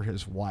covering for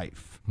his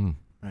wife.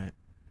 Right.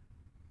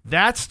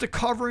 That's the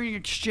covering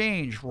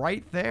exchange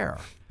right there.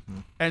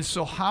 And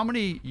so how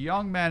many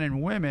young men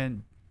and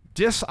women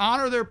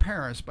dishonor their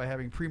parents by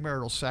having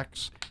premarital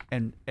sex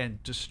and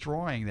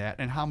destroying that?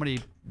 And how many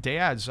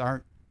dads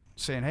aren't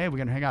saying, hey, we're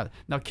going to hang out?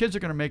 Now, kids are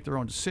going to make their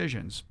own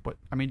decisions, but,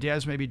 I mean,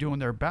 dads may be doing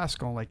their best,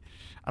 going like,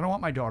 I don't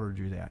want my daughter to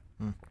do that.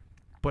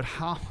 But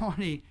how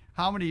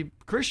many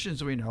Christians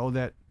do we know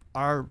that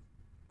are,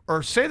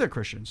 or say they're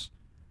Christians,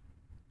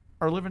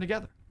 are living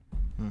together?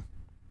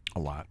 A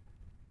lot.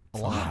 A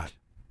lot.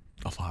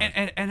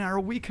 And are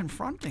we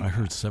confronting? I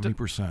heard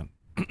 70%.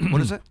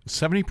 What is it?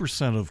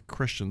 70% of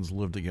Christians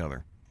live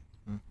together.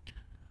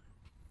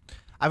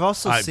 I've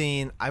also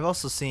seen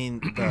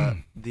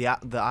the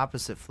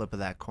opposite flip of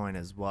that coin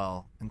as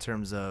well, in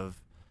terms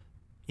of,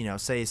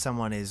 say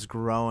someone is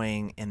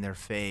growing in their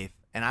faith,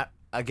 and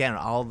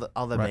all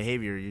the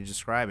behavior you're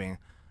describing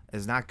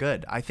is not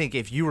good. I think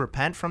if you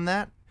repent from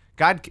that,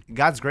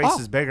 God's grace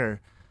is bigger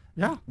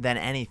than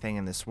anything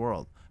in this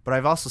world. But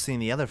I've also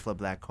seen the other flip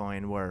of that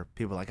coin, where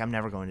people are like, I'm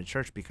never going to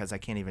church because I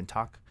can't even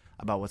talk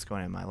about what's going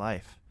on in my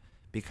life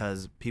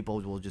because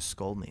people will just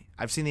scold me.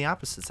 I've seen the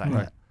opposite side of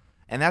that.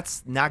 And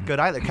that's not good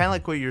either. Kind of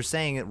like what you're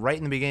saying right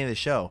in the beginning of the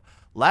show.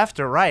 Left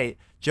or right,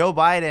 Joe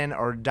Biden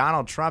or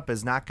Donald Trump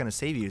is not going to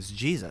save you. It's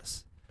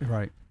Jesus.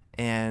 Right.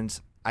 And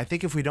I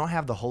think if we don't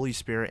have the Holy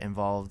Spirit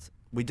involved,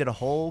 we did a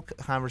whole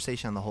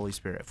conversation on the Holy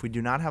Spirit. If we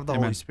do not have the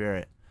Holy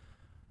Spirit,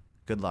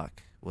 good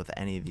luck with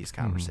any of these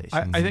conversations.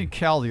 I think,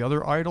 Cal, the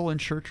other idol in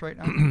church right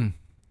now,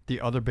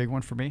 the other big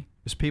one for me,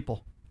 is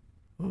people.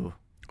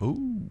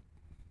 Ooh.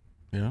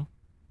 Yeah.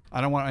 I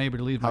don't want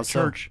anybody to leave my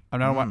church. I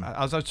don't want.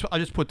 I'll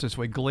just put it this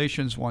way: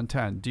 Galatians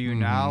 1:10. Do you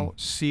now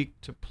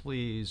seek to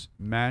please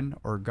men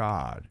or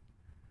God,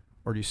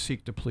 or do you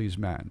seek to please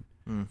men?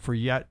 For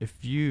yet,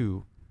 if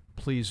you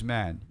please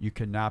men, you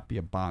cannot be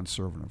a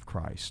bondservant of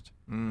Christ.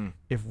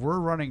 If we're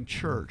running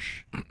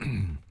church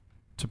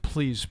to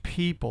please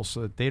people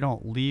so that they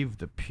don't leave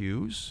the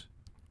pews,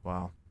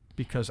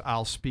 because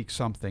I'll speak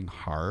something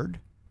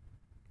hard,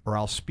 or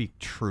I'll speak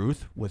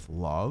truth with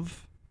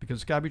love, because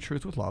it's got to be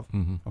truth with love.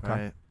 Okay.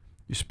 Right.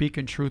 You speak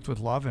in truth with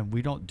love, and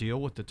we don't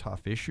deal with the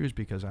tough issues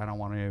because I don't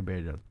want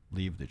anybody to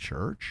leave the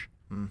church.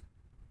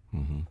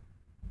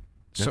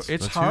 So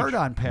it's hard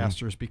on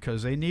pastors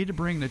because they need to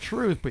bring the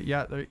truth, but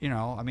yet,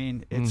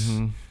 it's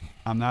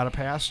I'm not a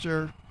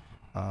pastor.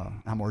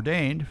 I'm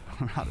ordained.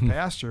 I'm not a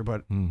pastor,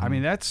 but I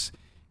mean, that's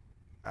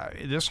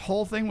this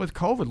whole thing with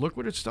COVID. Look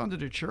what it's done to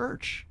the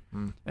church.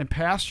 And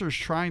pastors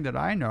trying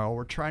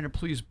to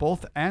please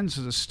both ends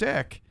of the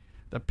stick.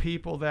 The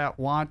people that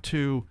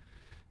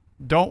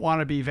don't want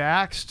to be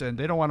vaxxed and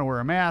they don't want to wear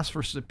a mask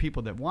versus the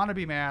people that want to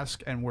be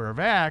masked and wear a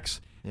vax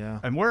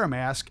and wear a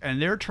mask,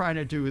 and they're trying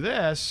to do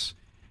this,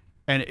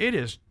 and it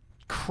is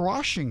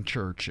crushing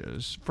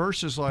churches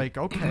versus like,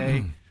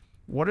 okay,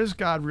 what is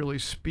God really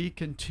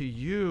speaking to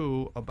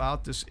you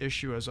about this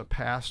issue as a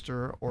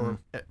pastor, or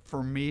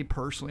for me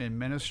personally in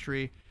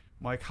ministry?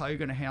 Mike, how are you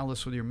going to handle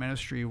this with your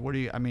ministry? What are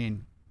you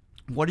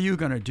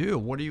going to do?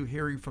 What are you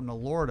hearing from the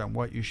Lord on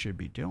what you should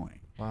be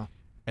doing? Wow.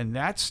 And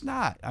that's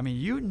not,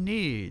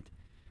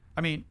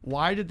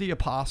 why did the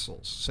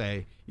apostles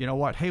say, you know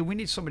what, hey, we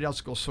need somebody else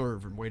to go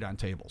serve and wait on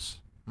tables?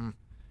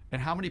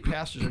 And how many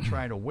pastors are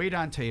trying to wait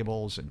on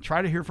tables and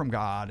try to hear from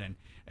God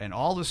and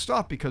all this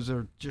stuff because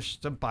they're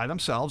just by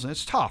themselves, and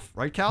it's tough,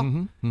 right,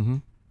 Cal?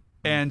 And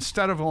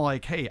instead of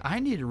like, hey, I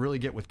need to really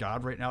get with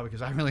God right now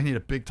because I really need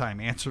a big time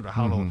answer to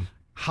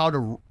how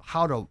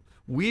to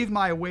weave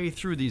my way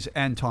through these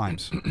end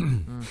times.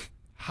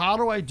 How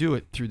do I do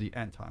it through the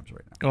end times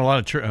right now? And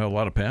a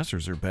lot of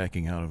pastors are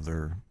backing out of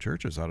their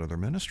churches, out of their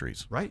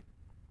ministries. Right.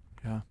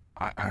 Yeah.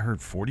 I heard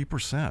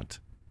 40%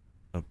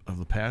 of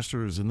the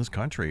pastors in this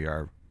country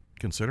are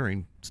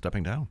considering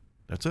stepping down.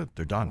 That's it.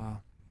 They're done.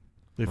 Wow.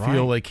 They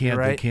feel they can't. You're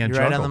right. They can't You're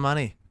juggle. right on the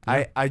money.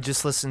 Yeah. I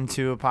just listened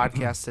to a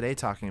podcast today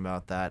talking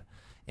about that,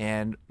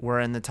 and we're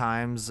in the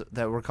times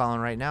that we're calling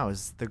right now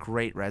is the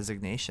Great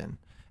Resignation.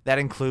 That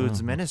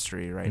includes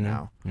ministry right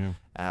now. Yeah.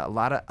 A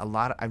lot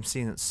of. I'm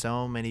seeing that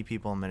so many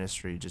people in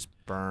ministry just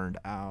burned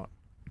out.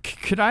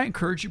 Can I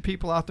encourage you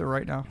people out there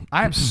right now?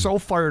 I am so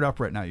fired up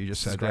right now. You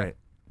just said That's that great.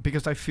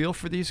 because I feel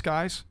for these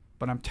guys.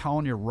 But I'm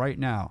telling you right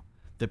now,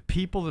 the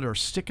people that are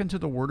sticking to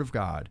the Word of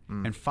God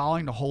and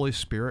following the Holy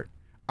Spirit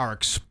are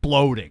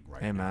exploding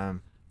right now.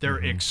 Amen. They're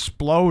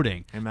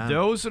exploding. Amen.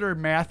 Those that are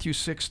Matthew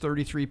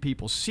 6:33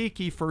 people, seek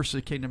ye first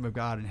the kingdom of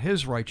God and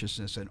his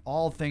righteousness, and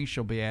all things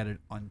shall be added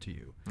unto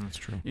you. That's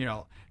true. You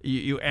know,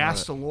 you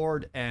ask the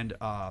Lord, and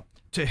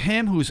to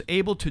him who's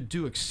able to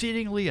do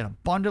exceedingly and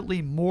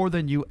abundantly more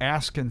than you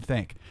ask and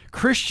think.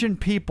 Christian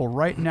people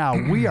right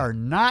now, we are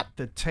not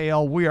the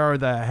tail, we are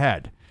the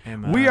head.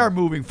 Amen. We are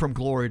moving from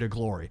glory to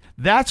glory.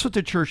 That's what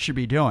the church should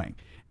be doing.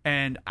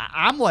 And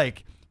I'm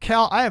like,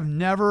 Cal, I have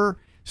never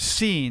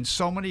seen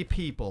so many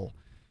people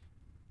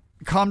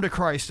come to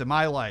Christ in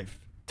my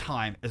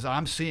lifetime as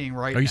I'm seeing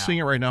right now. Are you seeing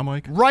it right now,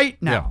 Mike? Right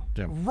now.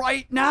 Yeah.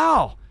 Right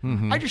now.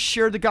 Mm-hmm. I just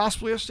shared the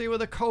gospel yesterday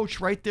with a coach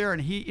right there,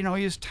 and he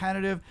is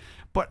tentative.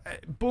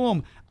 But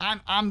boom,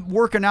 I'm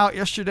working out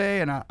yesterday,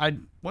 and I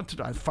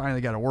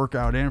finally got a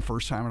workout in,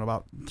 first time in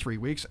about 3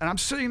 weeks, and I'm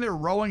sitting there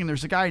rowing, and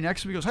there's a guy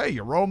next to me who goes, hey,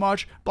 you row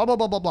much? Blah, blah,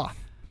 blah, blah, blah.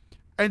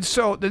 And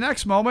so the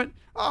next moment,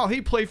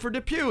 he played for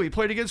Depew. He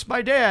played against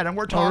my dad, and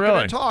we're talking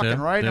and talking,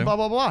 right? And blah,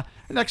 blah, blah.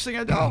 The next thing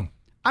I know,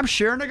 I'm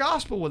sharing the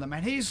gospel with him,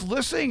 and he's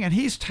listening, and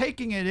he's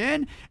taking it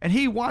in, and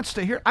he wants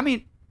to hear. I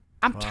mean,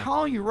 I'm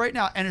telling you right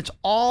now, and it's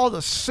all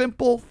the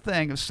simple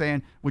thing of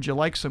saying, would you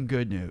like some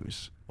good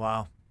news?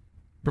 Wow.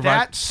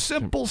 That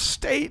simple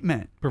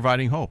statement.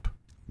 Providing hope.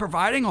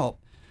 Providing hope.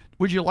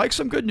 Would you like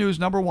some good news,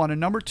 number one? And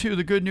number two,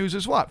 the good news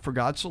is what? For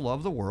God so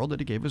loved the world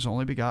that he gave his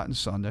only begotten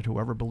Son, that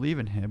whoever believe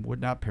in him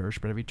would not perish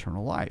but have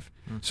eternal life.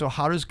 So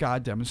how does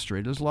God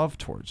demonstrate his love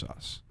towards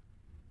us?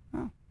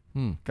 Well,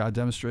 God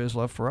demonstrated his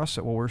love for us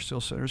that while we're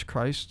still sinners,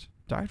 Christ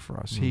died for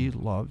us. He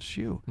loves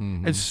you.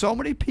 And so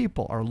many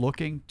people are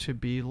looking to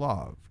be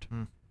loved.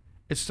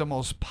 It's the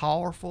most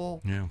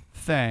powerful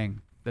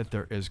thing that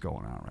there is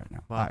going on right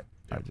now. Wow.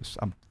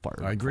 I'm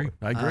fired. I agree.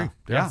 I agree.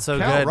 Yeah, so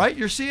Cal, good. right?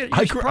 You're seeing it.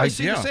 You probably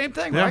see the same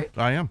thing, right?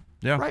 I am.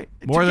 Yeah. Right.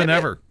 More than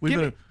ever. We've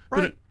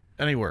been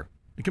anywhere.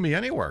 It can be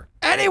anywhere.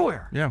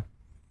 Anywhere. Yeah.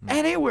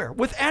 Anywhere.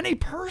 With any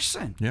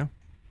person. Yeah.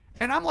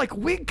 And I'm like,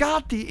 we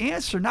got the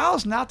answer. Now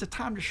is not the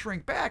time to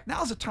shrink back.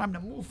 Now is the time to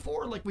move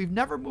forward like we've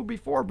never moved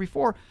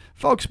before,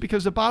 folks,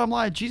 because the bottom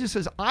line, Jesus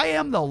says, I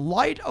am the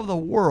light of the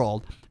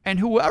world, and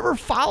whoever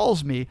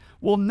follows me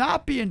will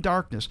not be in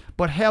darkness,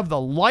 but have the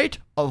light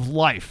of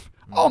life.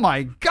 Oh,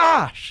 my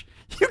gosh.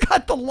 You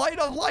got the light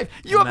of life.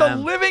 You have the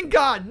living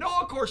God.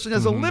 Noah Corson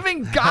has a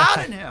living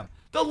God in him.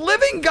 The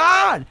living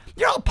God.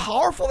 You know how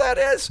powerful that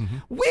is?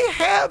 We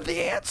have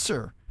the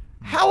answer.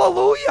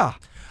 Hallelujah.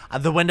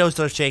 The windows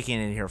are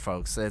shaking in here,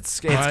 folks. It's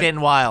getting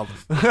wild.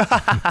 No, Mike,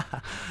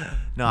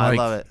 I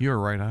love it. You're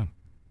right on.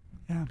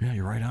 Yeah,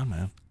 you're right on,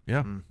 man.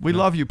 Yeah. We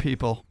love you,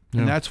 people.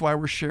 And that's why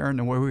we're sharing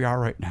the way we are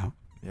right now.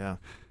 Yeah.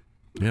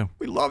 Yeah.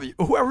 We love you.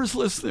 Whoever's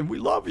listening, we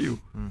love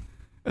you.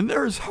 And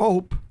there is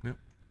hope. Yep.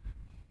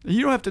 And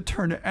you don't have to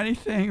turn to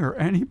anything or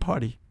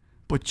anybody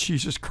but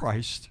Jesus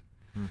Christ.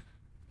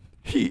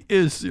 He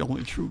is the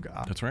only true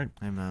God. That's right.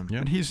 Amen. Yeah.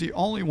 And he's the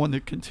only one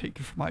that can take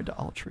you from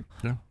idolatry.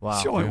 Yeah. Wow.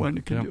 He's the only one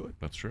that can do it.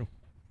 That's true.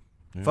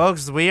 Yeah.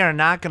 Folks, we are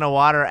not going to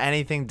water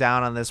anything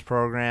down on this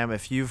program.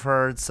 If you've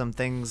heard some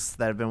things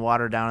that have been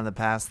watered down in the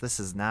past, this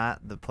is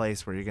not the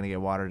place where you're going to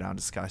get watered down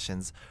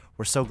discussions.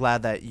 We're so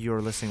glad that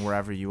you're listening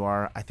wherever you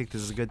are. I think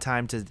this is a good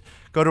time to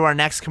go to our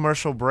next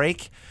commercial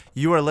break.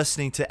 You are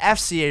listening to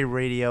FCA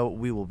Radio.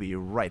 We will be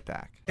right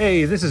back.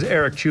 Hey, this is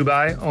Eric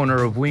Chubai,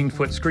 owner of Winged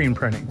Foot Screen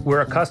Printing.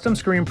 We're a custom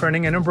screen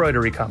printing and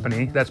embroidery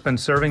company that's been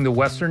serving the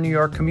Western New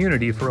York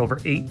community for over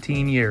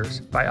 18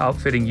 years by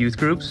outfitting youth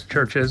groups,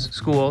 churches,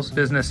 schools,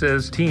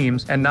 businesses,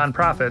 teams, and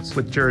nonprofits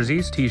with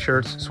jerseys,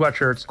 t-shirts,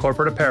 sweatshirts,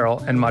 corporate apparel,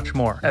 and much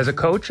more. As a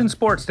coach and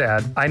sports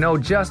dad, I know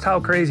just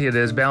how crazy it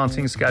is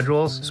balancing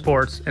schedules,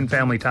 sports, and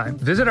family time.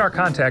 Visit our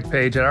contact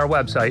page at our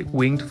website,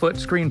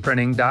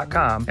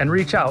 wingedfootscreenprinting.com, and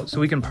reach out so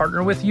we can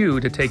partner with you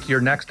to take your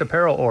next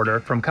apparel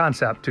order from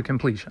concept to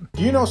completion.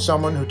 Do you know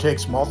someone who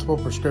takes multiple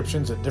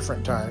prescriptions at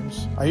different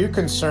times? Are you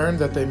concerned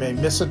that they may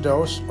miss a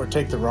dose or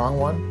take the wrong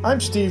one? I'm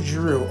Steve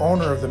Giroux,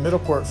 owner of the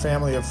Middleport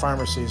family of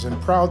pharmacies and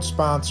proud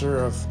sponsor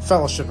of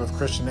Fellowship of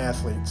Christian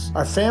Athletes.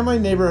 Our family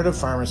neighborhood of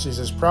pharmacies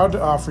is proud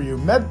to offer you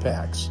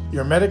MedPacks,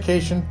 your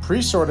medication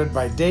pre-sorted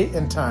by date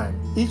and time.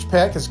 Each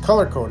pack is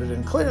color-coded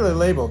and clearly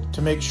labeled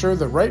to make sure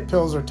the right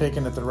pills are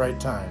taken at the right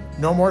time.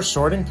 No more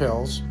sorting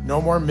pills,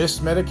 no more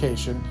missed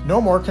medication,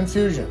 no more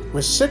confusion.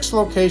 With 6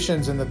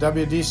 locations in the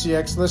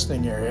WDCX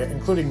listening area,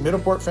 including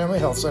Middleport Family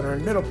Health Center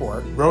in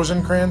Middleport,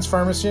 Rosencrantz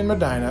Pharmacy in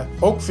Medina,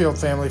 Oakfield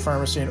Family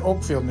Pharmacy in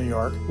Oakfield, New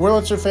York,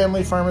 Wurlitzer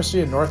Family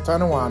Pharmacy in North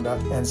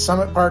Tonawanda, and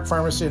Summit Park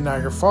Pharmacy in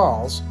Niagara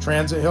Falls,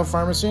 Transit Hill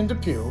Pharmacy in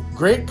Depew,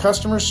 great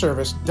customer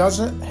service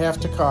doesn't have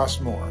to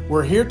cost more.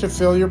 We're here to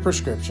fill your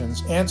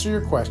prescriptions, answer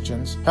your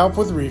questions, help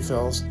with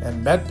refills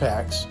and med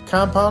packs,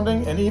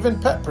 compounding, and even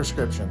pet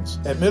prescriptions.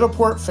 At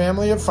Middleport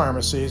Family of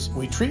Pharmacies,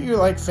 we treat you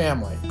like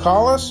family.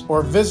 Call us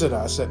or visit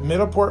us at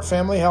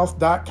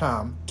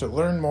middleportfamilyhealth.com to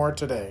learn more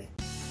today.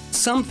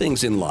 Some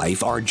things in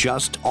life are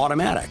just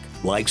automatic,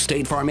 like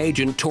State Farm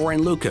agent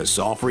Torrin Lucas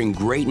offering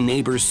great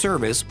neighbor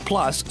service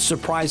plus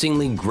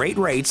surprisingly great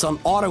rates on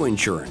auto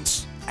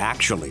insurance.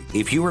 Actually,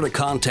 if you were to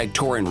contact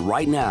Torrin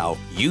right now,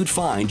 you'd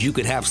find you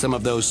could have some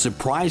of those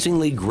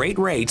surprisingly great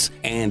rates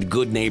and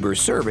good neighbor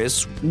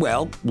service,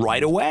 well,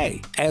 right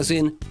away, as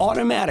in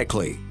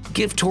automatically.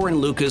 Give Torrin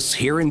Lucas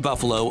here in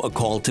Buffalo a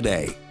call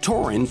today.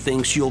 Torrin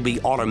thinks you'll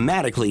be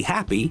automatically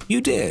happy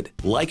you did.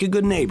 Like a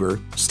good neighbor,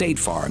 State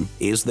Farm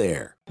is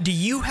there. Do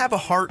you have a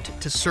heart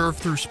to serve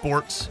through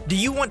sports? Do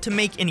you want to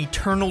make an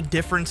eternal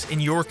difference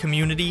in your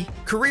community?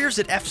 Careers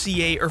at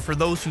FCA are for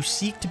those who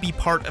seek to be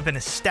part of an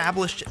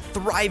established,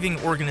 thriving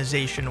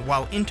organization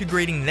while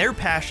integrating their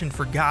passion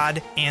for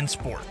God and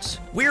sports.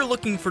 We are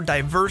looking for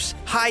diverse,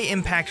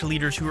 high-impact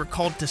leaders who are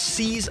called to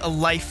seize a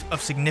life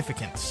of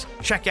significance.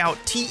 Check out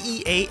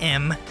teamfca.org,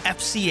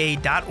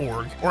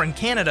 or in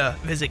Canada,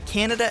 visit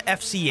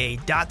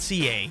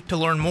canadafca.ca to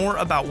learn more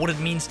about what it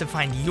means to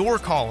find your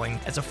calling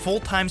as a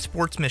full-time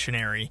sports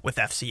missionary with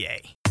FCA.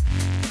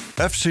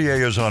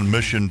 FCA is on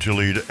mission to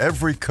lead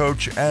every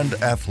coach and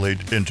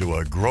athlete into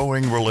a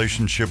growing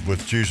relationship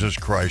with Jesus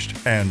Christ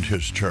and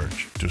His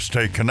church. To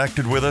stay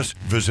connected with us,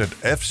 visit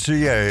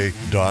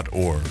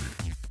fca.org.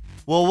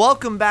 Well,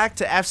 welcome back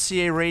to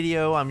FCA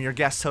Radio. I'm your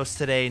guest host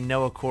today,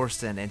 Noah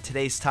Corson, and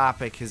today's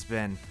topic has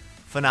been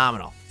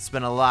phenomenal. It's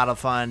been a lot of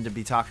fun to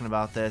be talking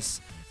about this.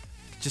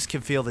 Just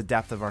can feel the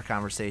depth of our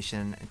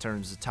conversation in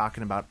terms of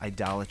talking about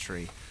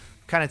idolatry.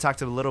 Kind of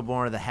talked a little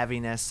more of the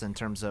heaviness in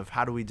terms of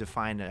how do we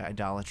define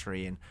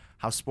idolatry and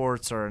how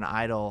sports are an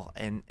idol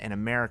in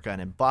America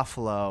and in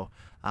Buffalo.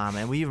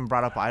 And we even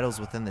brought up idols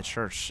within the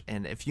church.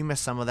 And if you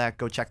missed some of that,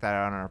 go check that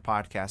out on our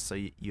podcast so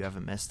you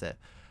haven't missed it.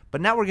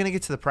 But now we're going to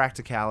get to the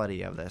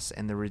practicality of this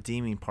and the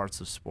redeeming parts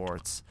of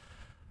sports.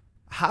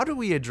 How do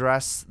we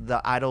address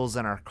the idols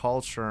in our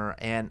culture?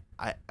 And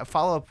a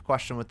follow-up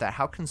question with that,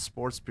 how can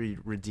sports be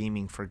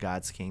redeeming for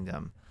God's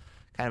kingdom?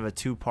 Kind of a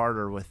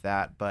two-parter with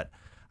that, but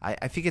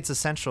I think it's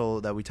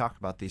essential that we talk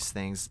about these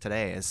things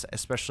today,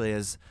 especially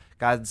as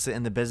God's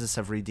in the business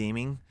of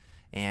redeeming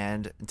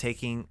and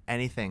taking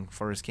anything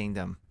for His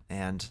kingdom.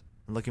 And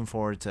I'm looking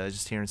forward to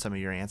just hearing some of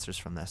your answers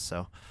from this.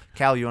 So,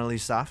 Cal, you want to lead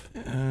us off?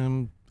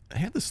 I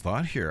had this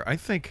thought here. I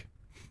think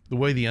the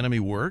way the enemy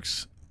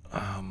works,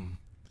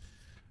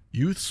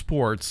 youth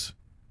sports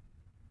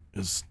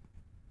is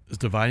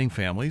dividing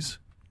families.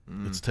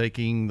 It's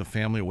taking the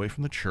family away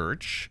from the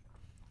church.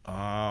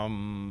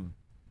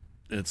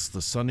 It's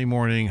the Sunday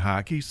morning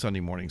hockey,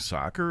 Sunday morning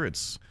soccer.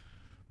 It's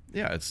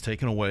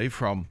taken away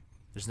from.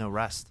 There's no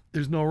rest.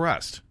 There's no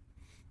rest.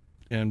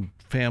 And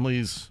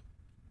families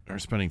are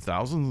spending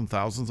thousands and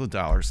thousands of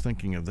dollars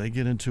thinking if they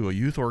get into a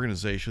youth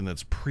organization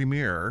that's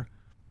premier,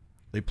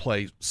 they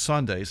play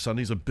Sunday.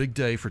 Sunday's a big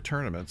day for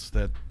tournaments,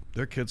 that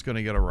their kid's going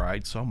to get a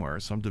ride somewhere,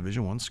 some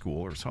Division I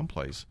school or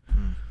someplace.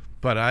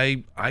 But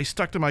I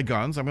stuck to my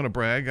guns. I'm going to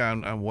brag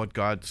on what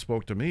God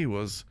spoke to me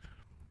was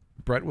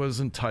Brett was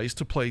enticed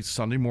to play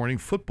Sunday morning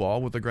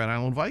football with the Grand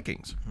Island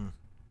Vikings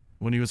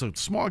when he was a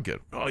small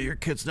kid. Oh, your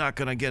kid's not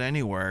going to get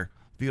anywhere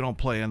if you don't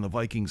play on the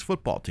Vikings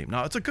football team.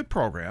 Now, it's a good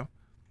program,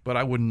 but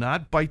I would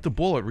not bite the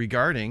bullet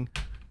regarding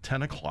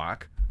 10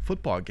 o'clock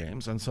football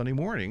games on Sunday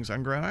mornings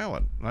on Grand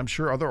Island. And I'm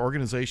sure other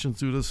organizations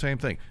do the same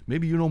thing.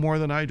 Maybe you know more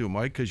than I do,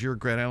 Mike, because you're a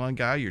Grand Island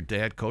guy. Your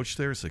dad coached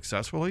there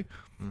successfully.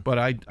 But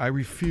I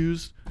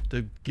refuse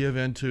to give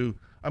in to,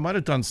 I might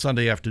have done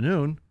Sunday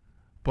afternoon,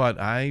 but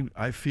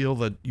I feel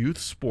that youth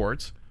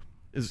sports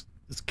is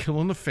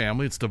killing the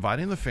family. It's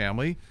dividing the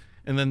family,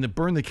 and then they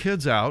burn the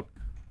kids out.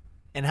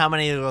 And how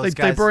many of those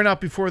guys? They burn out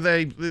before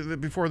they're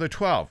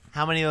 12.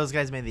 How many of those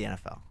guys made the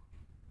NFL?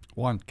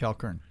 One, Cal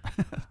Kern.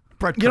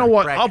 You know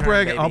what? I'll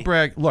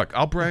brag. Look,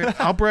 I'll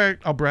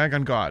brag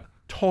on God.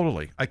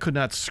 Totally. I could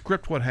not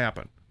script what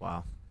happened.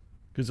 Wow.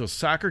 Because a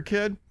soccer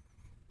kid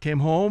came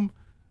home,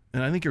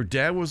 and I think your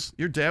dad was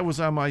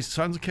on my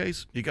son's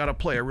case. You got to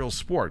play a real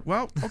sport.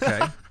 Well, okay.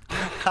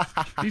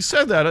 He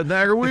said that at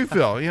Niagara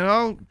Wheatville. You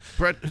know,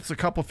 Brett, it's a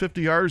couple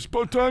 50 yards.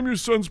 About time your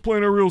son's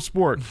playing a real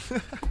sport.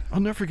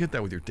 I'll never forget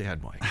that with your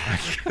dad, Mike.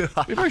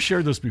 Maybe I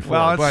shared this before.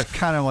 Well, it's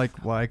kind of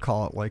like why I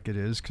call it like it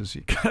is, because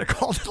he kind of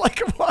called it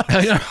like it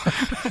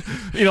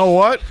was. You know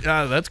what?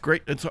 That's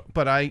great.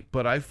 But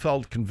I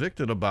felt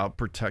convicted about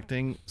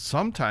protecting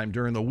sometime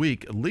during the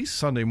week, at least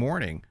Sunday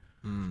morning,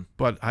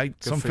 But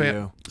some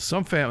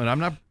family, and I'm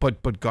not.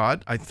 But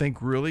God, I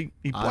think really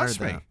He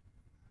blessed me.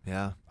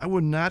 Yeah, I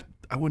would not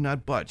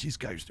budge. These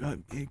guys,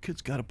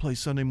 kids got to play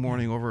Sunday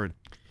morning over at.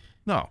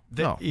 No,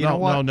 no,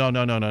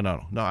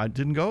 I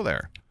didn't go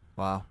there.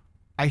 Wow.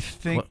 I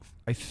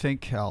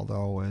think, Cal,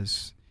 though,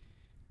 is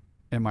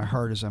in my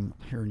heart as I'm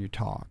hearing you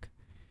talk,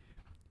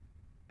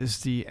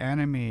 is the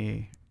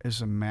enemy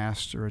is a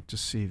master at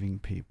deceiving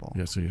people.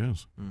 Yes, he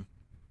is.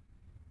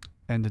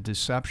 And the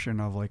deception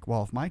of like,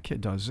 well, if my kid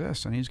does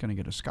this, then he's going to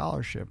get a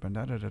scholarship, and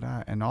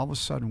da-da-da-da. And all of a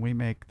sudden we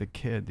make the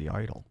kid the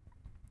idol.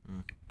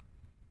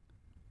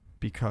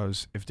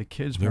 Because if the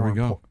kid's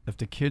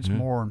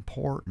more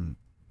important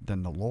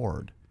than the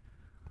Lord,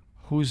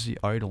 who's the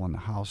idol in the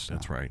house now?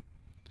 That's right.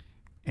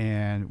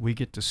 And we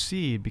get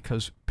deceived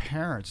because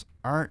parents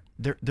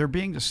they're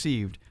being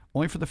deceived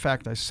only for the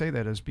fact I say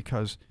that is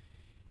because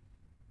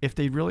if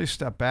they really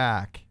step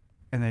back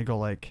and they go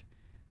like,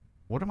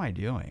 what am I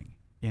doing?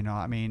 You know,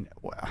 I mean,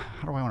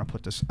 how do I want to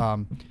put this?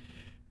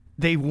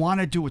 They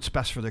want to do what's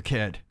best for their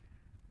kid.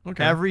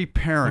 Okay. Every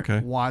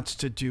parent wants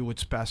to do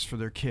what's best for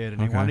their kid,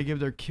 and they want to give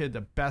their kid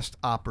the best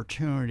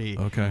opportunity.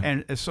 Okay.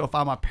 And so if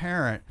I'm a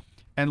parent,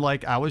 and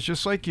like I was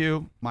just like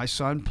you, my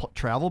son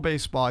travel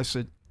baseball, I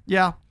said,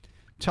 yeah,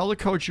 tell the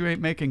coach you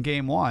ain't making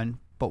game 1,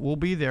 but we'll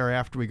be there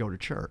after we go to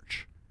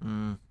church.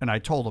 And I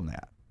told him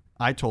that.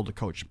 I told the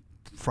coach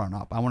front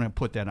up, I want to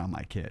put that on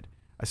my kid.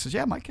 I said,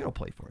 yeah, my kid will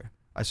play for you.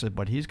 I said,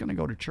 but he's going to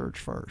go to church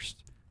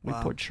first. We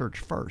put church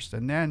first.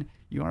 And then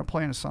you want to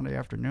play on a Sunday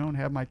afternoon,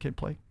 have my kid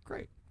play?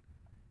 Great.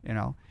 You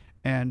know,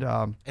 and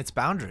it's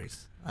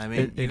boundaries. I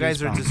mean, you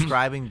guys are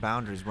describing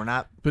boundaries. We're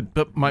not.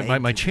 But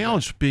my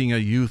challenge being a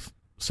youth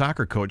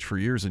soccer coach for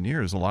years and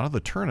years, a lot of the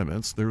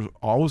tournaments, there's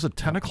always a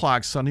 10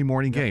 o'clock Sunday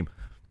morning game.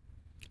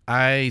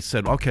 I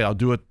said, okay, I'll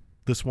do it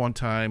this one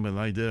time, and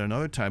I did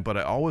another time, but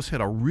I always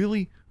had I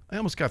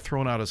almost got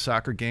thrown out of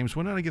soccer games.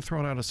 When did I get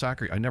thrown out of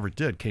soccer? I never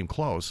did. Came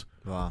close.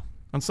 Wow.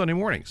 On Sunday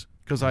mornings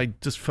because I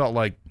just felt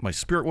like my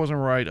spirit wasn't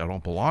right. I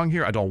don't belong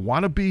here. I don't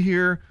want to be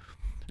here.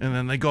 And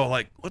then they go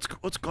like,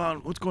 what's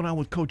going on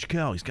with Coach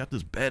Cal? He's got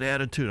this bad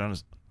attitude on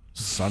his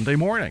Sunday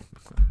morning.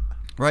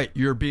 Right.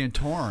 You're being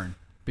torn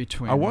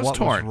between what was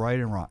right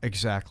and wrong.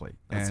 Exactly.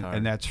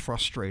 And that's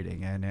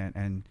frustrating.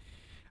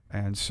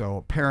 And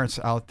so parents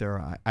out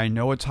there, I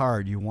know it's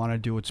hard. You want to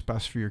do what's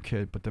best for your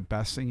kid, but the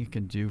best thing you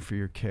can do for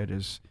your kid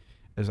is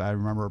I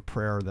remember a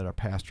prayer that a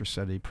pastor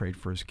said he prayed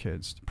for his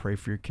kids. Pray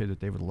for your kid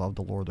that they would love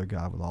the Lord their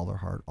God with all their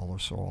heart, all their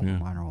soul, all their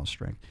mind, all their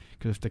strength.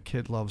 Because if the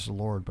kid loves the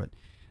Lord, but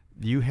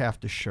you have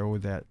to show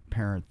that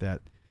parent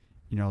that,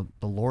 you know,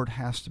 the Lord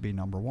has to be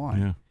number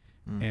one.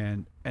 Yeah.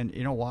 And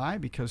you know why?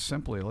 Because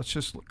simply, let's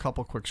just a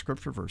couple quick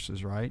scripture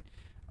verses, right?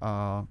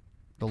 The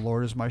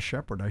Lord is my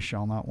shepherd, I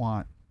shall not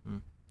want.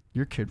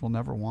 Your kid will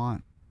never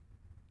want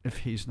if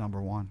he's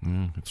number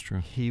one. That's true.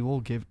 He will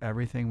give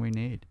everything we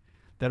need.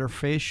 That our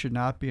faith should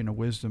not be in the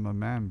wisdom of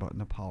men, but in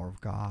the power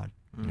of God.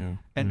 Yeah.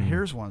 And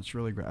here's one that's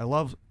really great.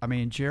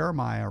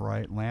 Jeremiah,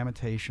 right?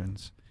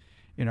 Lamentations.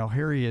 You know,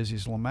 here he is.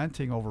 He's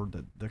lamenting over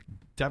the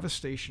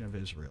devastation of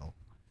Israel.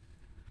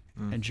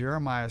 And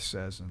Jeremiah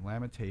says in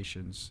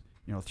Lamentations,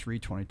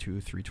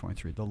 3:22, 3:23,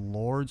 through the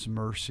Lord's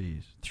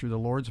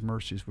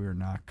mercies we are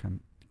not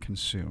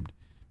consumed,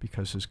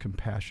 because his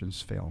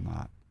compassions fail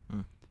not.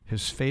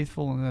 His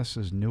faithfulness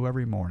is new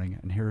every morning.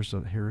 And here's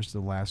the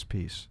last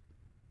piece.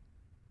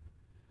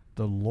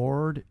 The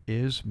Lord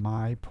is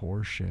my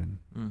portion,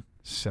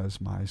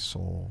 says my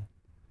soul,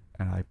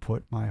 and I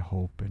put my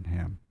hope in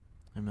him.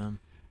 Amen.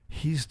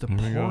 He's the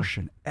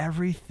portion,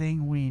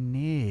 everything we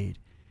need.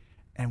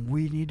 And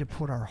we need to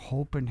put our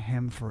hope in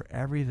him for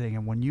everything.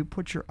 And when you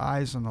put your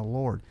eyes on the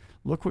Lord,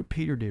 look what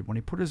Peter did. When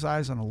he put his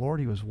eyes on the Lord,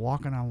 he was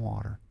walking on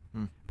water.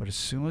 But as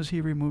soon as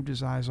he removed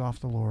his eyes off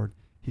the Lord,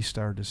 he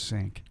started to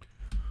sink.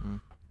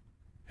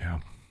 Yeah.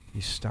 He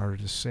started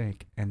to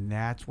sink. And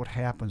that's what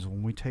happens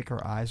when we take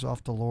our eyes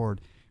off the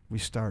Lord. We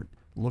start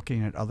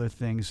looking at other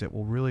things that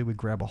we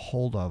grab a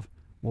hold of,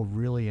 will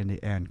really in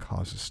the end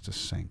cause us to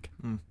sink.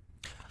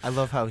 I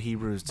love how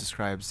Hebrews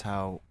describes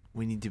how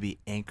we need to be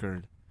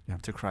anchored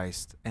to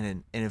Christ.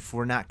 And if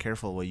we're not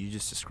careful, what you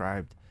just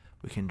described,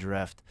 we can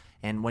drift.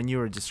 And when you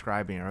were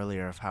describing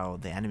earlier of how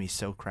the enemy's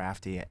so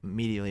crafty,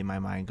 immediately my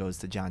mind goes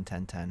to John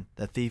 10:10.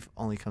 The thief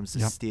only comes to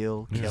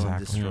steal, kill, and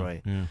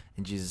destroy. Yeah.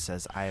 And Jesus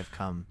says, I have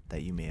come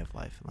that you may have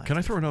life. And life. Can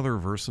I throw another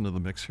verse into the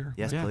mix here?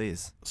 Yes,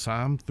 please.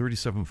 Psalm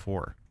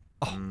 37:4.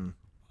 Oh,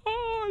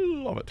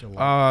 I love it.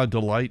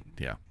 Delight.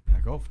 Yeah.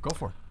 Go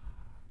for it.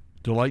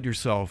 Delight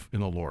yourself in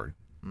the Lord.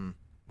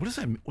 What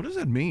does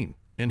that mean?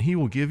 And he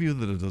will give you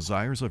the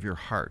desires of your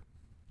heart.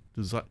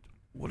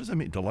 What does that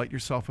mean? Delight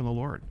yourself in the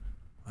Lord.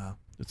 Wow.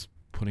 It's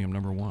putting him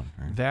number one.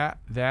 Right?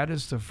 That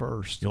is the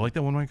verse. You like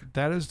that one, Mike?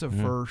 That is the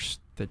verse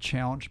that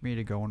challenged me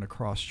to go into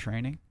cross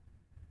training.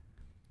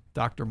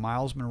 Dr.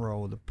 Miles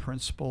Monroe, The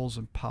Principles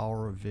and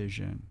Power of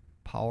Vision,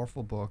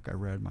 powerful book I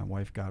read, my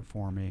wife got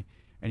for me.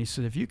 And he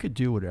said, if you could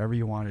do whatever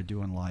you want to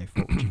do in life,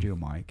 what would you do,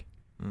 Mike?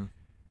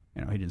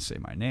 He didn't say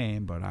my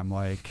name, but I'm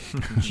like,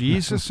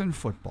 Jesus and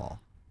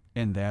football,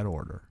 in that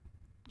order.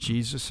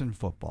 Jesus and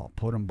football,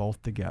 put them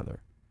both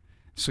together.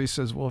 So he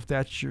says, well, if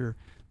that's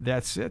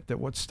it, then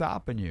what's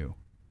stopping you?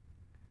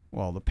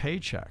 Well, the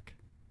paycheck.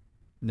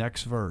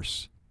 Next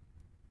verse,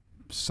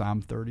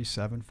 Psalm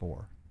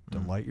 37:4.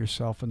 Delight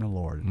yourself in the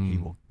Lord, and he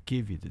will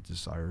give you the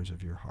desires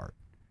of your heart.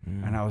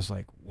 And I was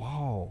like,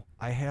 whoa,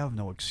 I have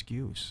no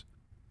excuse.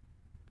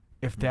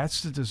 If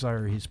that's the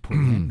desire he's put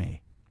in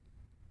me,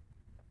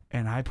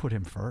 and I put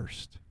him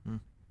first.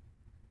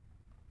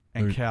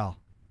 And Cal,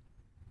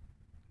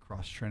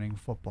 cross-training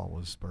football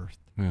was birthed.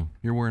 Yeah,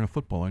 you're wearing a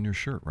football on your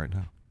shirt right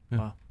now. Yeah.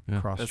 Wow.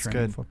 Yeah. That's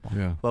good. Football.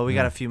 Yeah. Well, we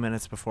got a few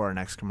minutes before our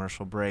next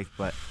commercial break,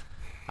 but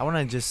I want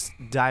to just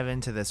dive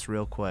into this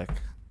real quick.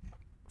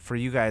 For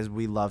you guys,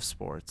 we love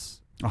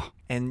sports. Oh.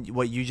 And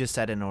what you just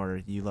said in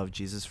order, you love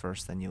Jesus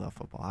first, then you love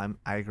football.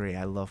 I agree.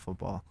 I love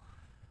football.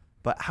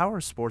 But how are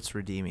sports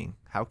redeeming?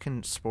 How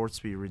can sports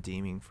be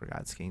redeeming for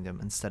God's kingdom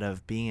instead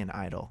of being an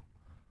idol?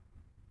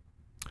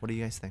 What do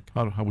you guys think?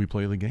 How we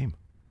play the game.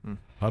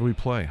 How do we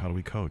play? How do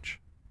we coach?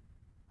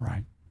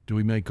 Right. Do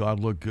we make God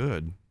look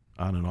good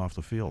on and off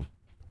the field?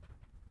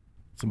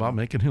 It's about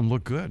making him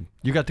look good.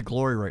 You got the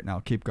glory right now.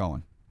 Keep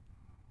going.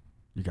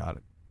 You got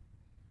it.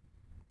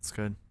 It's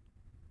good.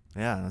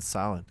 Yeah, that's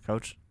solid.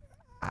 Coach?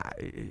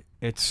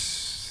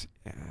 It's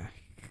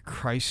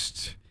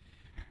Christ.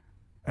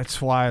 That's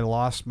why I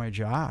lost my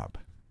job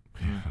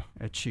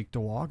at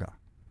Cheektowaga.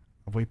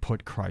 We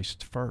put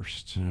Christ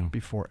first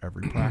before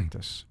every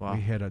practice. Wow.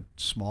 We had a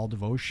small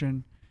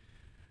devotion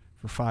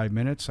for 5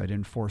 minutes. I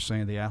didn't force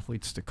any of the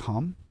athletes to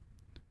come.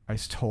 I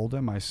told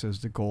them, I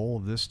says, the goal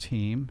of this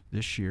team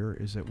this year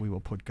is that we will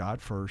put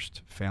God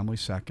first, family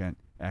second,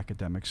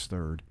 academics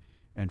third,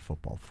 and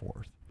football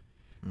fourth.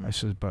 I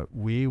said, but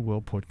we will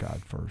put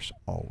God first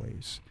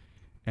always.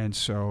 And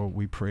so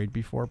we prayed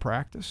before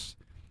practice.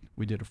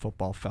 We did a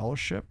football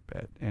fellowship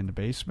in the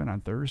basement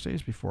on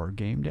Thursdays before our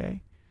game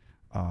day.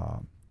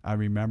 I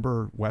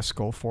remember Wes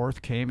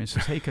Goforth came and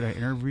says, hey, could I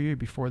interview you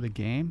before the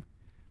game?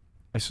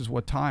 I says,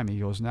 what time? He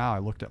goes, now. I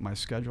looked at my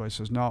schedule. I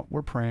says, no,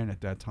 we're praying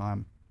at that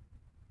time.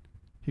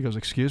 He goes,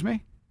 excuse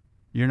me?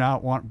 You're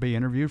not want to be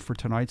interviewed for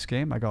tonight's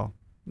game? I go,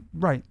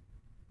 right.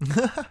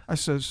 I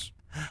says,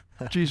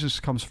 Jesus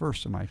comes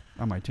first on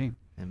my team.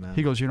 Amen.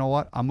 He goes, you know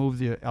what? I'll move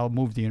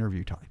the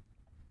interview time.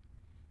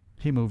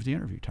 He moved the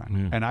interview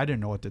time. And I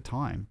didn't know at the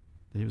time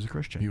that he was a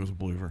Christian. He was a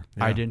believer.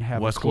 Yeah. I didn't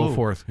have Wes a clue.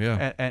 Goforth,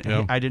 yeah.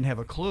 And I didn't have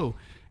a clue.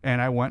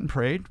 And I went and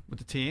prayed with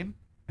the team,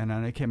 and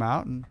then I came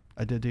out and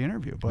I did the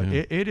interview. But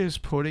it is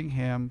putting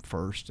him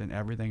first in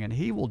everything, and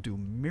he will do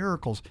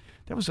miracles.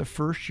 That was the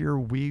first year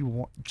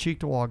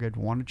Cheektowaga had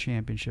won a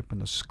championship in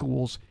the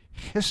school's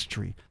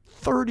history,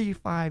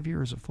 35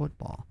 years of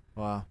football.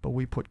 Wow. But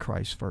we put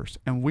Christ first.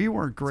 And we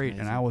weren't great,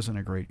 and I wasn't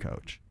a great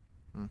coach.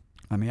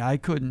 I mean, I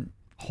couldn't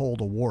hold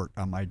a wart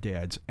on my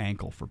dad's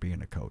ankle for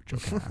being a coach.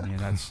 Okay, I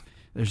mean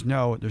there's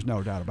no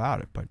doubt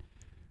about it. But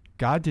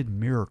God did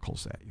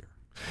miracles that year.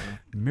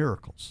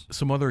 Miracles.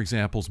 Some other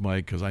examples,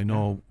 Mike, because I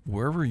know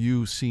wherever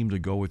you seem to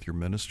go with your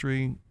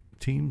ministry,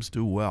 teams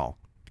do well.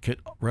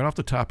 Right off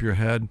the top of your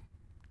head,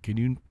 can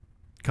you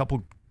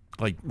couple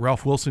like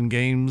Ralph Wilson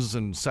games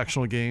and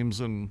sectional games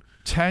and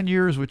 10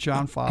 years with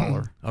John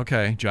Fowler.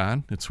 Okay,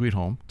 John at Sweet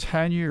Home.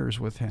 10 years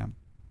with him.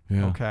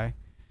 Yeah. Okay,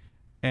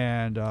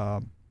 and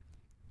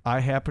I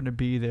happened to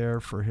be there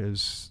for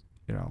his.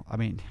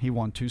 He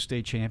won 2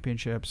 state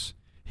championships.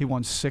 He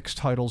won 6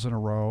 titles in a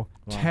row.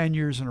 Wow. 10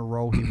 years in a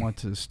row he went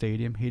to the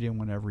stadium. He didn't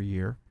win every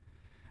year.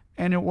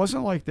 And it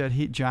wasn't like that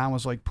John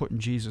was like putting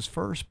Jesus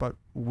first, but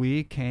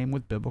we came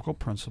with biblical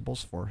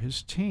principles for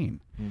his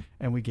team.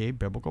 And we gave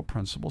biblical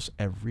principles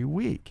every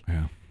week.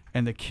 Yeah.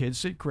 And the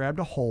kids that grabbed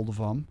a hold of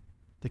them,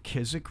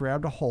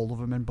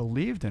 and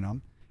believed in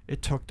them,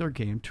 it took their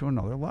game to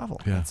another level.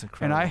 Yeah. That's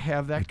incredible. And I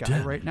have that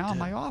guy right now in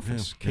my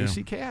office,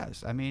 Casey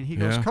Kaz. I mean, he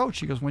goes, Coach,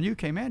 he goes, when you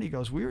came in, he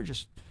goes, we were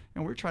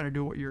trying to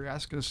do what you're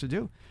asking us to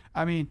do.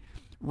 I mean,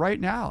 right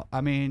now,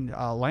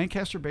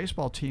 Lancaster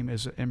baseball team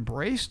has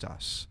embraced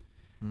us.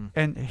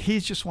 And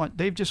they've just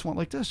went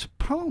like this,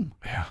 boom.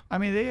 Yeah. I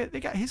mean,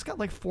 he's got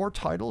like 4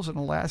 titles in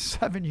the last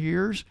 7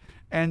 years,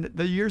 and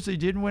the years they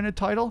didn't win a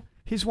title,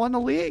 he's won the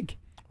league.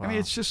 Wow. I mean,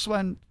 it's just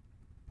when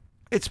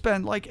it's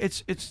been like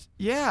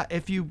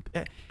if you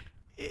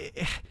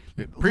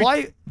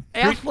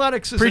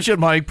athletics is preach it,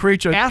 Mike.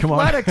 Preach it. Come on.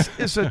 Athletics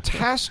is a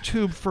test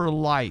tube for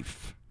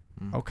life.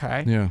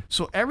 Okay. Yeah.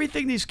 So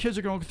everything these kids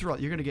are going through,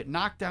 you're going to get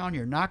knocked down.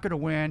 You're not going to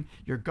win.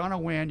 You're going to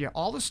win.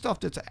 All the stuff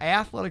that's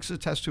athletics is a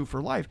test tube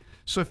for life.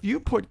 So if you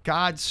put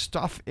God's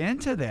stuff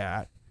into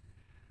that,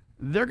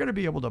 they're going to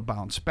be able to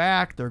bounce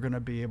back. They're going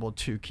to be able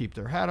to keep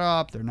their head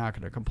up. They're not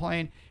going to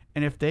complain.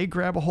 And if they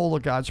grab a hold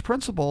of God's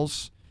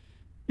principles,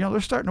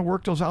 they're starting to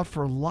work those out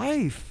for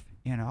life.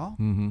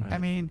 Mm-hmm. I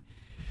mean,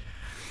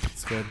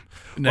 it's good.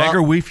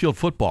 Niagara Wheatfield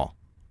football.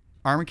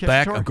 Armin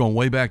Ketchatori. I'm going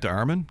way back to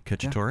Armin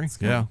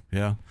Ketchatori.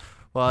 Yeah.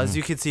 Well, as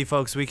you can see,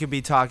 folks, we could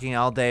be talking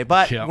all day,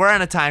 but we're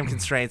on a time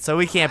constraint, so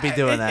we can't be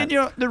doing that.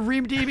 And the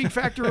redeeming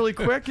factor really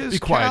quick is be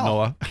quiet,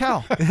 Noah.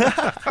 Cal.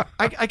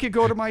 I could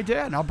go to my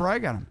dad and I'll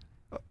brag on him.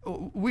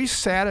 we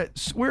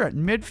we're at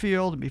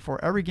midfield, and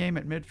before every game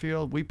at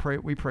midfield, we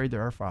prayed to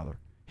our Father.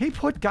 He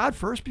put God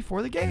first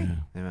before the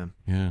game. Yeah. Amen.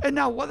 Yeah. And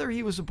now, whether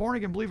he was a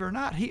born-again believer or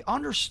not, he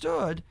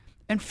understood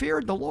and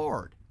feared the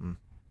Lord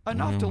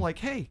enough to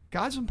hey,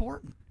 God's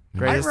important.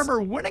 Greatest. I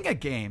remember winning a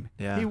game.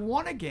 Yeah. He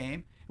won a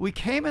game. We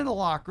came in the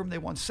locker room. They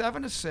won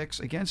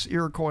 7-6 against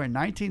Iroquois in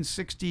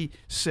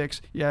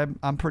 1966. Yeah,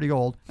 I'm pretty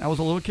old. I was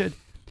a little kid.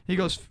 He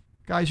goes,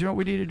 guys, you know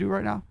what we need to do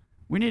right now?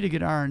 We need to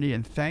get R&D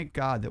and thank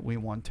God that we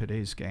won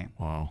today's game.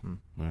 Wow.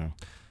 Yeah.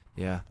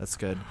 Yeah, that's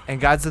good.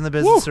 And God's in the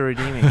business of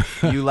redeeming.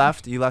 You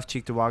left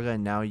Cheektowaga,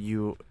 and now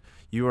you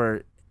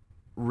are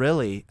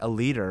really a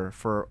leader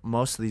for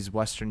most of these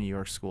Western New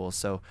York schools.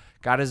 So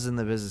God is in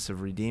the business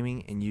of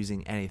redeeming and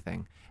using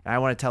anything. And I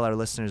want to tell our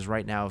listeners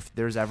right now, if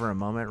there's ever a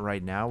moment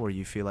right now where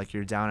you feel like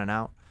you're down and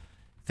out,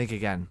 think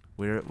again.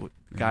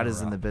 God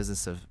is in the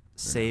business of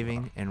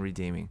saving and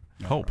redeeming.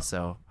 Hope.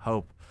 So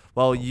hope.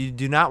 Well, you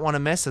do not want to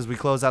miss as we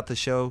close out the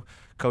show.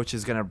 Coach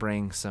is going to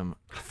bring some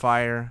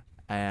fire,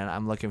 and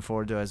I'm looking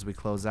forward to it as we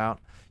close out.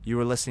 You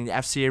were listening to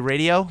FCA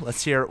Radio.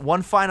 Let's hear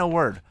one final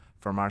word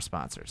from our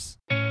sponsors.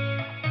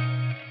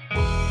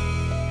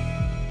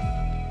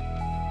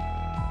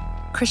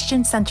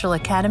 Christian Central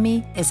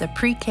Academy is a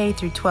pre-K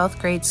through 12th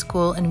grade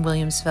school in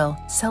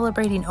Williamsville,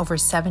 celebrating over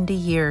 70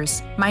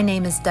 years. My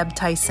name is Deb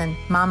Tyson,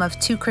 mom of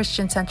 2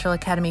 Christian Central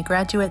Academy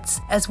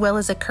graduates, as well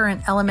as a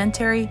current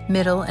elementary,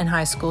 middle, and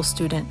high school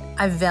student.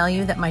 I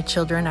value that my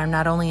children are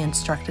not only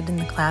instructed in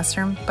the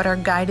classroom, but are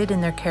guided in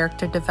their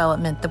character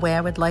development the way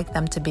I would like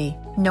them to be.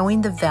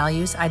 Knowing the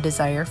values I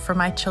desire for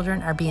my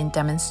children are being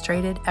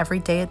demonstrated every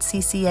day at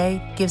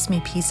CCA gives me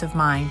peace of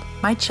mind.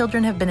 My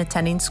children have been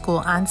attending school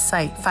on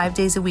site 5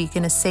 days a week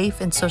in a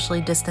safe and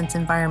socially distanced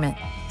environment.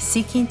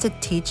 Seeking to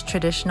teach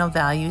traditional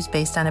values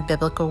based on a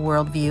biblical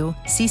worldview,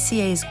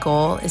 CCA's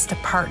goal is to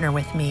partner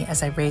with me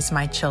as I raise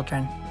my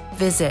children.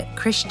 Visit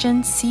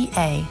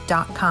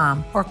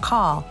ChristianCA.com or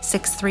call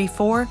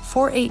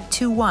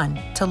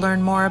 634-4821 to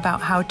learn more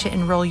about how to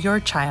enroll your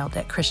child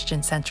at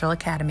Christian Central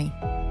Academy.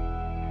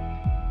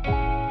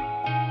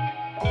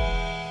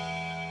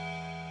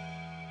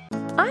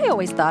 I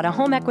always thought a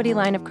home equity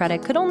line of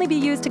credit could only be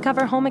used to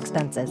cover home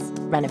expenses,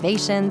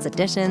 renovations,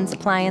 additions,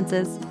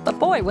 appliances. But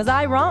boy, was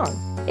I wrong.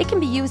 It can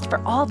be used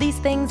for all these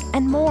things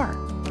and more.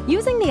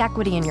 Using the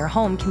equity in your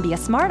home can be a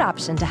smart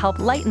option to help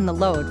lighten the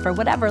load for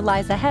whatever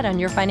lies ahead on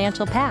your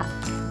financial path.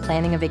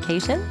 Planning a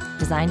vacation,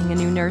 designing a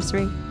new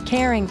nursery,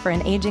 caring for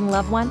an aging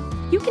loved one,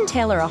 you can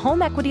tailor a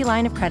home equity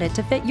line of credit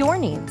to fit your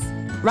needs.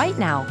 Right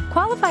now,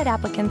 qualified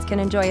applicants can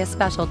enjoy a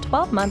special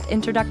 12-month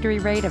introductory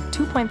rate of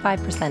 2.5%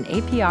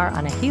 APR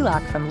on a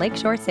HELOC from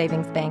Lakeshore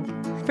Savings Bank.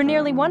 For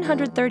nearly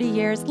 130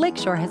 years,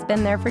 Lakeshore has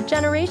been there for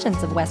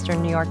generations of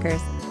Western New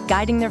Yorkers,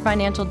 guiding their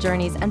financial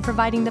journeys and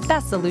providing the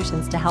best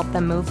solutions to help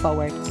them move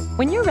forward.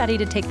 When you're ready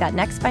to take that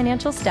next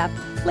financial step,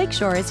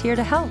 Lakeshore is here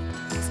to help.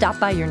 Stop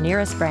by your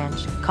nearest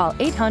branch, call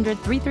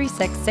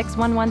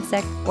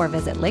 800-336-6116, or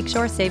visit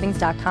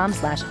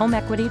lakeshoresavings.com/home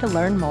equity to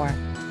learn more.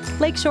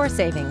 Lakeshore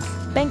Savings,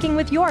 banking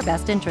with your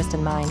best interest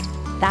in mind.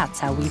 That's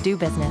how we do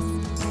business.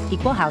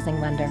 Equal housing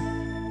lender.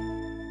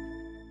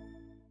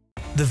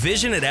 The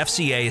vision at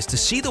FCA is to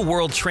see the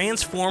world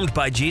transformed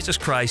by Jesus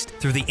Christ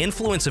through the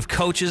influence of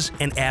coaches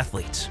and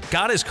athletes.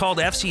 God has called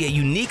FCA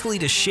uniquely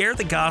to share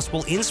the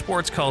gospel in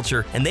sports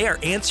culture, and they are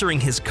answering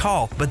His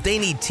call, but they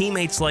need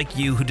teammates like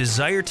you who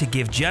desire to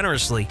give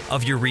generously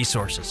of your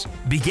resources.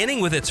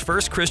 Beginning with its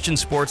first Christian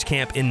sports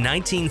camp in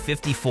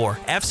 1954,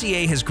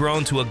 FCA has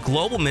grown to a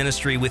global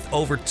ministry with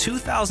over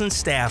 2,000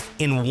 staff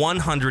in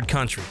 100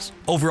 countries.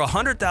 Over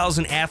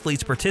 100,000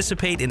 athletes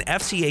participate in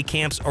FCA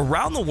camps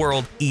around the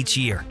world each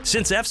year.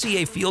 Since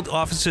FCA field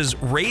offices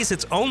raise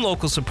its own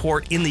local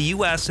support in the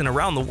U.S. and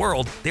around the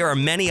world, there are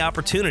many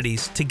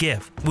opportunities to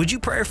give. Would you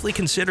prayerfully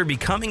consider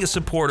becoming a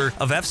supporter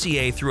of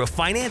FCA through a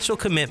financial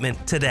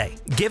commitment today?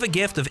 Give a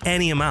gift of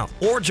any amount,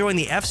 or join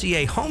the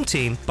FCA home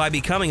team by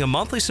becoming a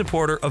monthly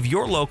supporter of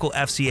your local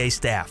FCA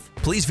staff.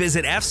 Please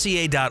visit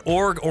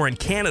FCA.org, or in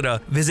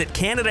Canada, visit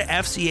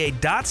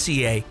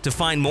CanadaFCA.ca to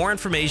find more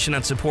information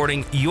on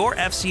supporting your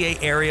FCA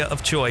area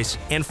of choice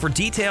and for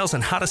details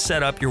on how to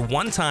set up your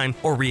one-time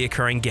or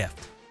reoccurring gift.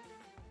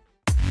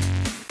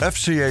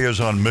 FCA is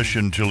on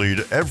mission to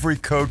lead every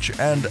coach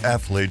and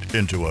athlete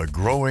into a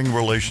growing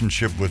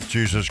relationship with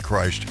Jesus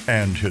Christ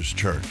and His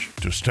church.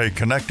 To stay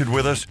connected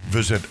with us,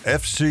 visit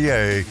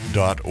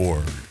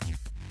FCA.org.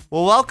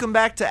 Well, welcome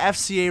back to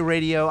FCA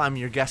Radio. I'm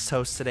your guest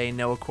host today,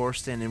 Noah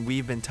Corsten, and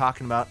we've been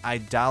talking about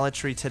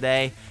idolatry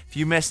today. If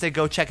you missed it,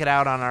 go check it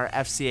out on our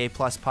FCA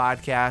Plus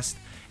podcast.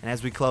 And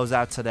as we close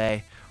out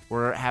today,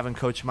 we're having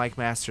Coach Mike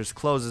Masters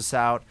close us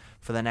out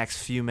for the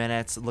next few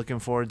minutes. Looking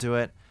forward to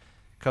it.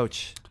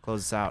 Coach, close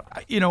us out.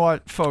 You know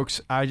what,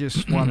 folks? I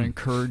just want to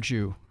encourage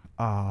you.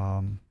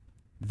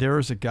 There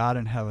is a God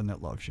in heaven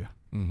that loves you.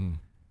 Mm-hmm.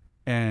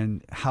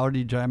 And how did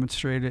He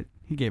demonstrate it?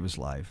 He gave His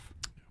life.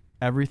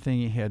 Everything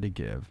He had to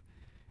give.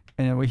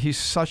 And He's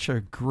such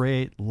a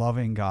great,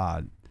 loving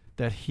God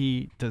that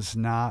He does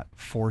not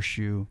force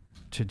you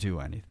to do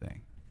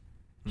anything.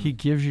 He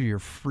gives you your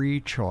free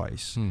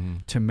choice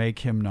to make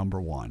him number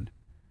one.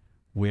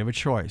 We have a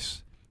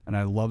choice. And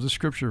I love the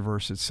scripture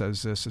verse. It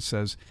says this. It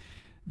says,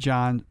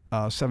 John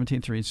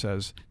 17:3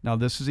 says, "Now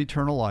this is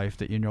eternal life,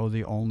 that you know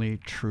the only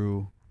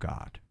true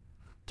God."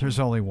 There's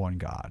only one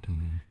God,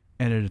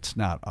 and it's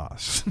not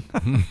us.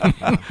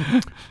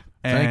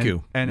 Thank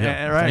you. And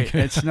Thank you.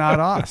 it's not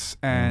us.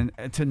 And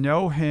to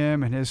know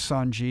him and his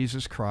son,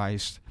 Jesus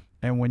Christ,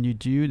 and when you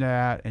do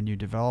that and you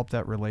develop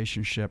that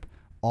relationship,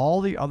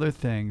 all the other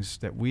things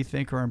that we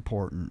think are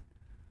important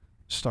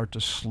start to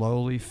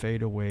slowly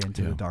fade away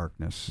into the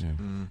darkness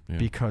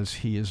because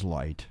he is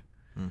light.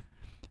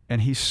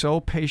 And he's so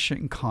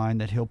patient and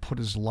kind that he'll put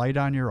his light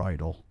on your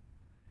idol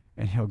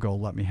and he'll go,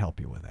 "Let me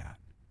help you with that."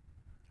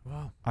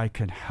 Wow. I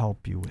can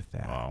help you with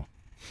that. Wow.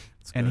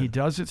 And he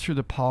does it through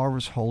the power of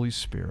his Holy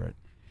Spirit.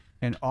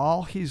 And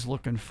all he's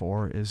looking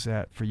for is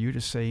that for you to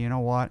say, "You know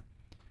what?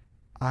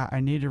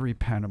 I need to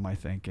repent of my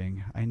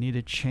thinking. I need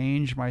to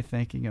change my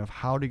thinking of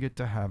how to get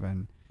to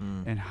heaven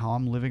and how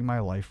I'm living my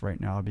life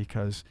right now,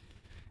 because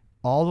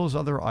all those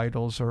other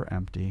idols are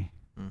empty.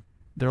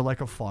 They're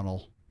like a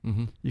funnel.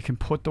 You can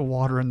put the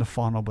water in the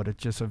funnel, but it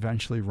just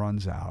eventually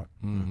runs out.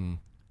 And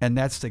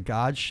that's the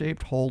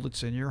God-shaped hole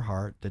that's in your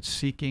heart that's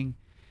seeking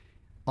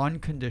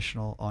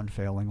unconditional,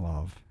 unfailing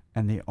love.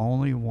 And the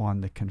only one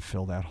that can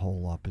fill that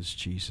hole up is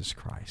Jesus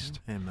Christ.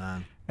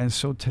 Amen. And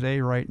so today,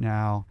 right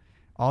now,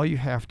 all you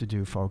have to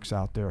do, folks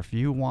out there, if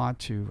you want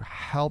to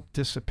help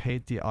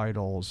dissipate the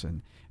idols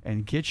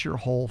and get your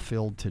hole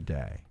filled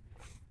today,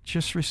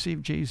 just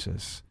receive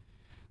Jesus.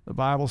 The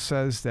Bible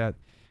says that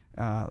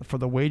for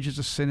the wages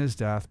of sin is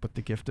death, but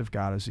the gift of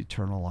God is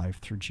eternal life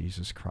through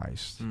Jesus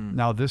Christ.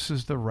 Now, this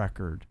is the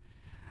record,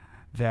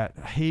 that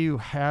he who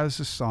has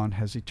the Son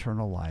has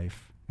eternal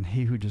life, and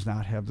he who does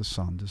not have the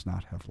Son does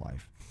not have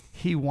life.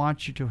 He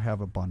wants you to have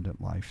abundant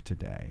life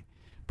today,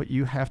 but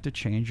you have to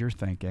change your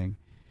thinking,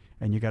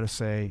 and you got to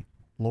say,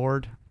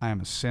 "Lord, I am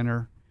a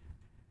sinner.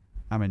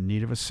 I'm in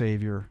need of a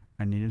Savior.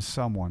 I needed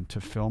someone to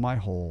fill my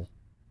hole,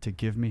 to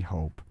give me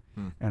hope."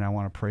 And I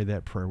want to pray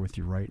that prayer with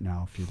you right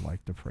now if you'd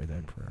like to pray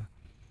that prayer.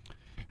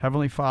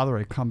 Heavenly Father,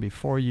 I come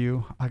before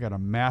you. I got a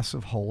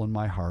massive hole in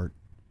my heart.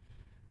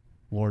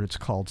 Lord, it's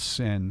called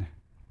sin.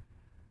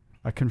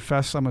 I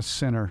confess I'm a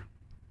sinner.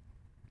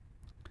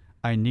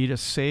 I need a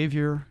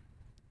Savior.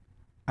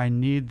 I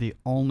need the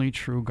only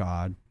true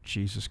God,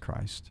 Jesus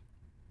Christ.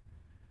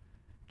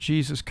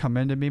 Jesus, come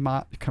into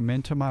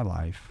my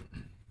life.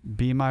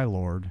 Be my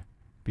Lord.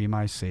 Be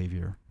my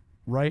Savior.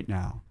 Right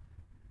now.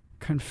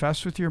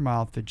 Confess with your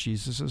mouth that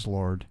Jesus is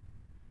Lord.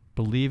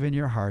 Believe in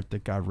your heart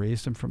that God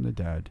raised him from the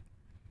dead,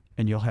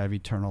 and you'll have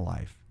eternal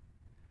life.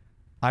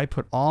 I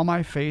put all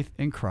my faith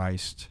in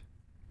Christ,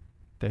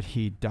 that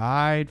he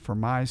died for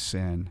my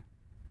sin,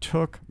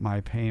 took my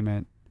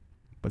payment,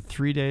 but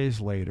 3 days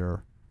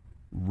later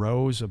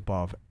rose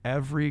above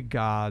every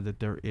god that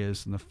there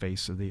is in the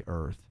face of the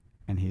earth,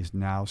 and he's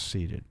now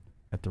seated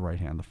at the right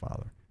hand of the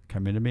Father.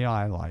 Come into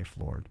my life,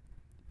 Lord.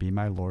 Be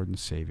my Lord and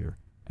Savior.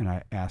 And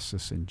I ask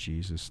this in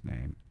Jesus'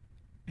 name.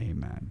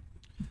 Amen.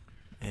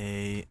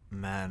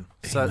 Amen.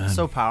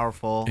 So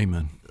powerful.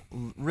 Amen.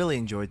 Really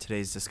enjoyed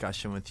today's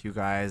discussion with you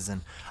guys,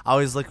 and I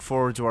always look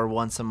forward to our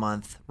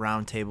once-a-month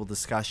roundtable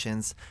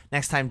discussions.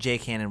 Next time,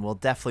 Jake Hannon will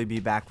definitely be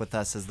back with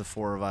us, as the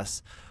four of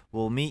us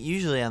will meet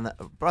usually on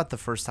about the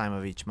first time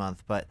of each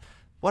month. But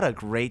what a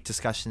great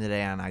discussion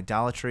today on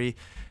idolatry.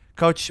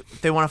 Coach,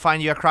 if they want to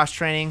find you at Cross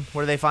Training,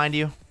 where do they find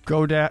you?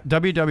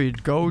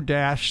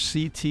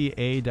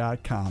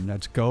 www.go-cta.com.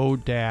 That's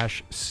go-cta.com.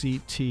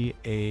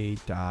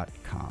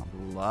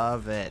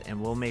 Love it. And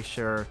we'll make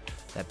sure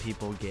that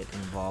people get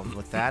involved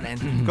with that.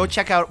 And go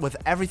check out with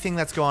everything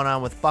that's going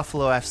on with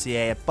Buffalo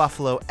FCA at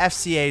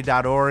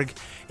buffalofca.org.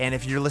 And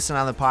if you're listening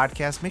on the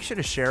podcast, make sure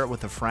to share it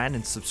with a friend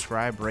and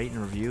subscribe, rate,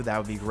 and review. That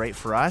would be great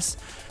for us.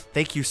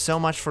 Thank you so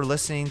much for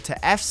listening to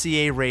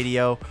FCA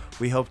Radio.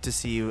 We hope to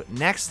see you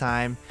next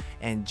time.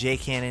 And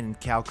Jake Hannon and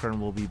Cal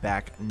Kern will be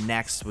back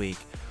next week.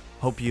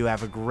 Hope you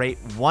have a great,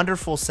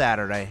 wonderful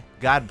Saturday.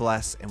 God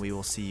bless, and we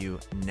will see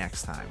you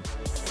next time.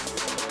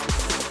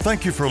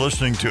 Thank you for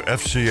listening to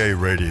FCA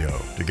Radio.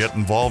 To get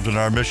involved in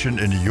our mission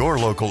in your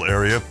local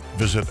area,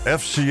 visit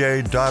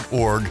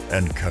fca.org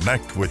and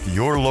connect with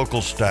your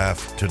local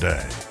staff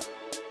today.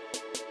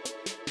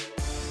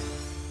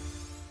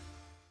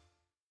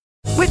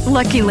 With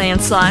Lucky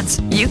Land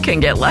Slots, you can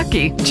get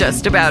lucky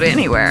just about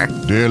anywhere.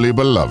 Dearly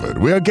beloved,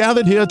 we are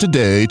gathered here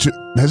today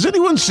to... Has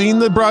anyone seen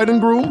the bride and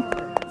groom?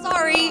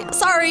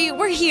 Sorry,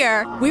 we're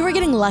here. We were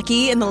getting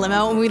lucky in the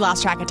limo and we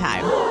lost track of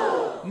time.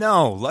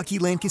 No, Lucky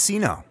Land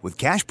Casino, with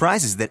cash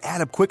prizes that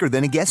add up quicker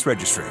than a guest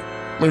registry.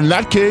 In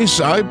that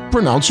case, I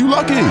pronounce you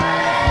lucky.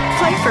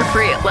 Play for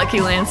free at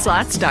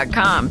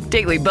LuckyLandSlots.com.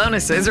 Daily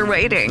bonuses are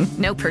waiting.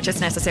 No purchase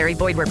necessary.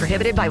 Void where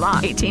prohibited by law.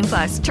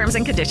 18+. Terms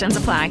and conditions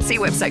apply. See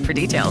website for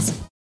details.